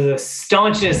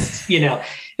staunchest, you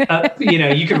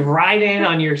could ride in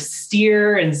on your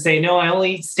steer and say, no, I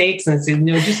only eat steaks. And say,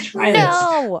 no, just try this.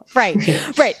 No, right.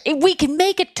 We can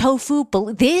make a tofu.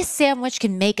 This sandwich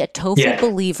can make a tofu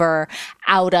believer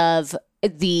out of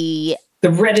the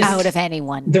reddest, out of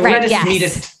anyone. The reddest,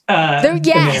 neatest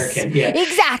American. Yeah,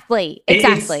 exactly.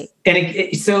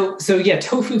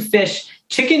 Tofu fish.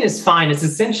 Chicken is fine. It's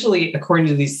essentially, according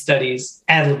to these studies,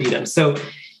 ad libitum. So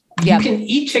you can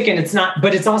eat chicken. It's not,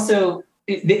 but it's also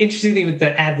the interesting thing with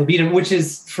the ad libitum, which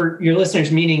is for your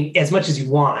listeners, meaning as much as you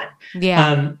want.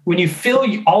 Yeah. When you fill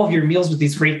all of your meals with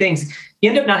these great things, you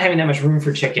end up not having that much room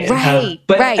for chicken.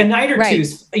 But a night or two,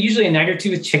 usually a night or two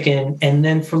with chicken. And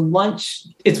then for lunch,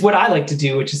 it's what I like to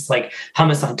do, which is like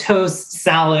hummus on toast,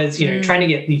 salads, trying to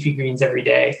get leafy greens every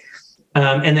day.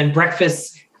 And then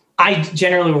breakfast, I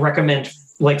generally will recommend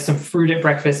like some fruit at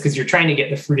breakfast because you're trying to get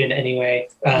the fruit in anyway.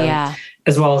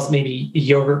 As well as maybe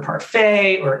yogurt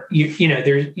parfait, or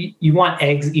you want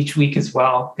eggs each week as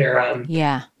well.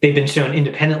 They've been shown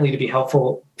independently to be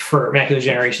helpful for macular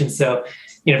degeneration. So,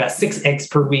 about 6 eggs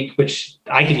per week, which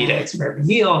I could eat eggs for every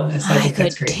meal. And I think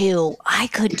that's great. I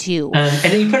could too. And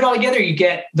then you put it all together, you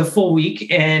get the full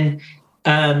week. And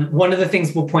one of the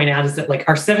things we'll point out is that like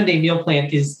our 7-day meal plan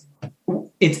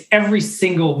it's every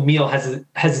single meal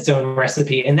has its own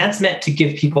recipe. And that's meant to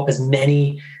give people as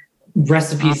many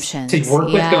recipes to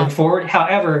work with going forward.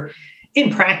 However, in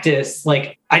practice,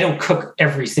 like I don't cook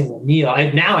every single meal.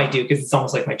 Now I do because it's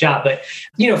almost like my job. But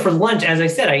for lunch, as I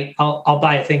said, I'll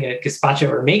buy a thing of gazpacho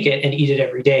or make it and eat it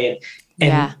every day.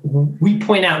 And we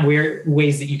point out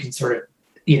ways that you can sort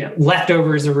of,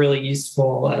 leftovers are really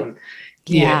useful.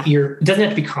 It doesn't have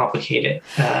to be complicated.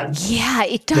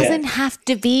 It doesn't have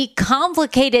to be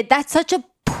complicated. That's such a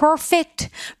perfect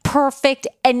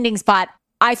ending spot.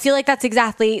 I feel like that's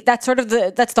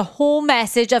the whole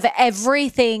message of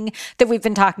everything that we've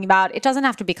been talking about. It doesn't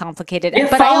have to be complicated. Yeah,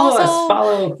 but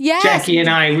follow Jackie and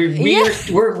I.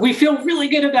 We feel really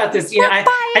good about this. We're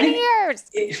pioneers.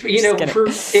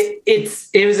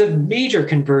 It was a major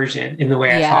conversion in the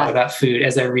way I thought about food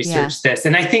as I researched this.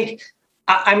 And I think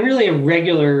I'm really a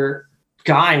regular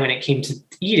guy when it came to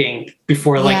eating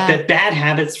before, like the bad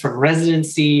habits from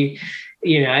residency,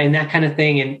 and that kind of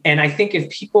thing. And I think if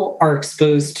people are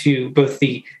exposed to both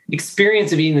the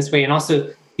experience of eating this way and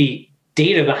also the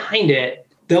data behind it,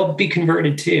 they'll be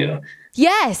converted too.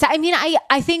 Yes. I mean,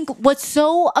 I think what's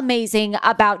so amazing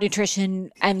about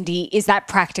Nutrition MD is that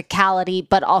practicality,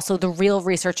 but also the real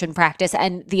research and practice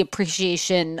and the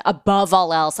appreciation above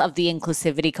all else of the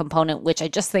inclusivity component, which I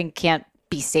just think can't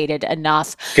be stated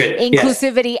enough. Good.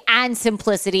 Inclusivity and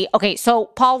simplicity. Okay, so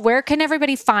Paul, where can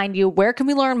everybody find you? Where can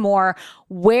we learn more?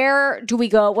 Where do we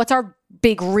go? What's our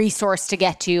big resource to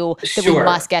get to that we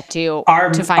must get to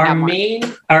find out more?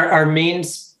 Our main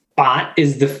spot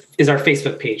is our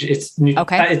Facebook page. It's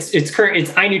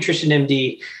iNutrition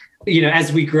MD.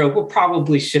 As we grow, we'll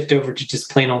probably shift over to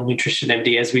just plain old Nutrition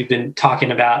MD as we've been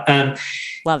talking about.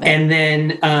 Love it. And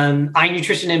then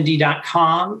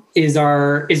iNutritionMD.com is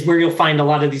where you'll find a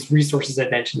lot of these resources I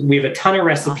mentioned. We have a ton of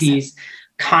recipes,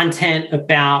 content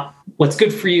about what's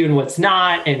good for you and what's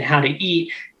not, and how to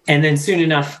eat. And then soon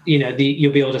enough, you'll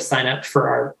be able to sign up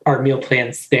for our meal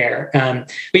plans there. But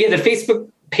the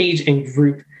Facebook page and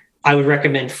group, I would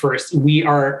recommend first. We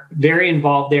are very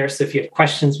involved there. So if you have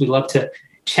questions, we love to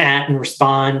chat and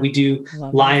respond. We do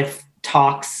live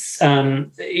talks,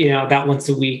 about once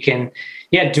a week, and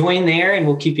join there, and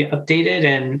we'll keep you updated.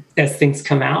 And as things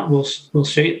come out, we'll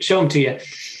show them to you.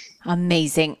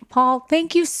 Amazing. Paul,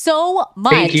 thank you so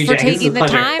much for taking the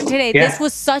time today. Yeah. This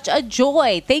was such a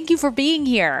joy. Thank you for being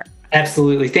here.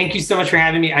 Absolutely. Thank you so much for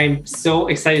having me. I'm so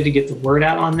excited to get the word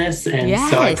out on this. And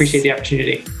so I appreciate the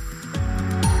opportunity.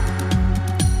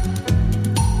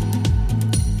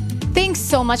 Thanks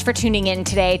so much for tuning in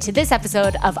today to this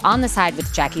episode of On the Side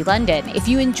with Jackie London. If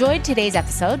you enjoyed today's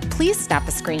episode, please snap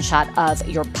a screenshot of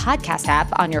your podcast app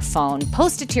on your phone,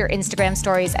 post it to your Instagram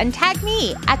stories, and tag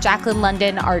me at Jacqueline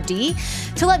London RD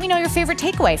to let me know your favorite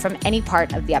takeaway from any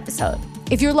part of the episode.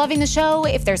 If you're loving the show,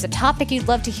 if there's a topic you'd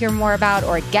love to hear more about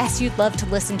or a guest you'd love to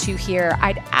listen to here,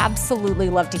 I'd absolutely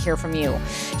love to hear from you.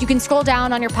 You can scroll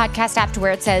down on your podcast app to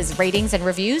where it says ratings and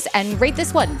reviews and rate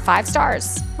this one 5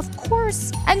 stars, of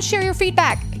course, and share your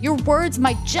feedback. Your words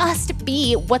might just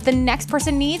be what the next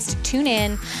person needs to tune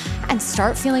in and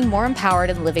start feeling more empowered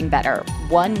and living better,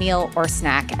 one meal or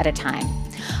snack at a time.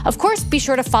 Of course, be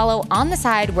sure to follow On the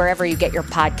Side wherever you get your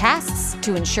podcasts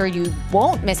to ensure you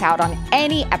won't miss out on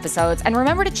any episodes. And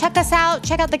remember to check us out.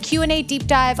 Check out the Q&A deep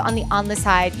dive on the On the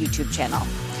Side YouTube channel.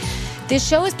 This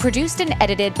show is produced and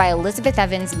edited by Elizabeth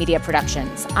Evans Media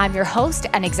Productions. I'm your host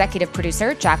and executive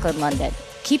producer, Jacqueline London.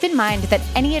 Keep in mind that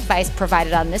any advice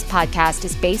provided on this podcast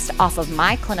is based off of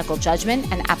my clinical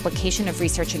judgment and application of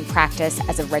research and practice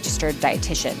as a registered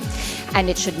dietitian, and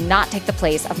it should not take the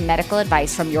place of medical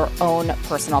advice from your own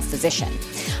personal physician.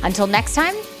 Until next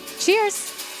time,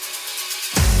 cheers.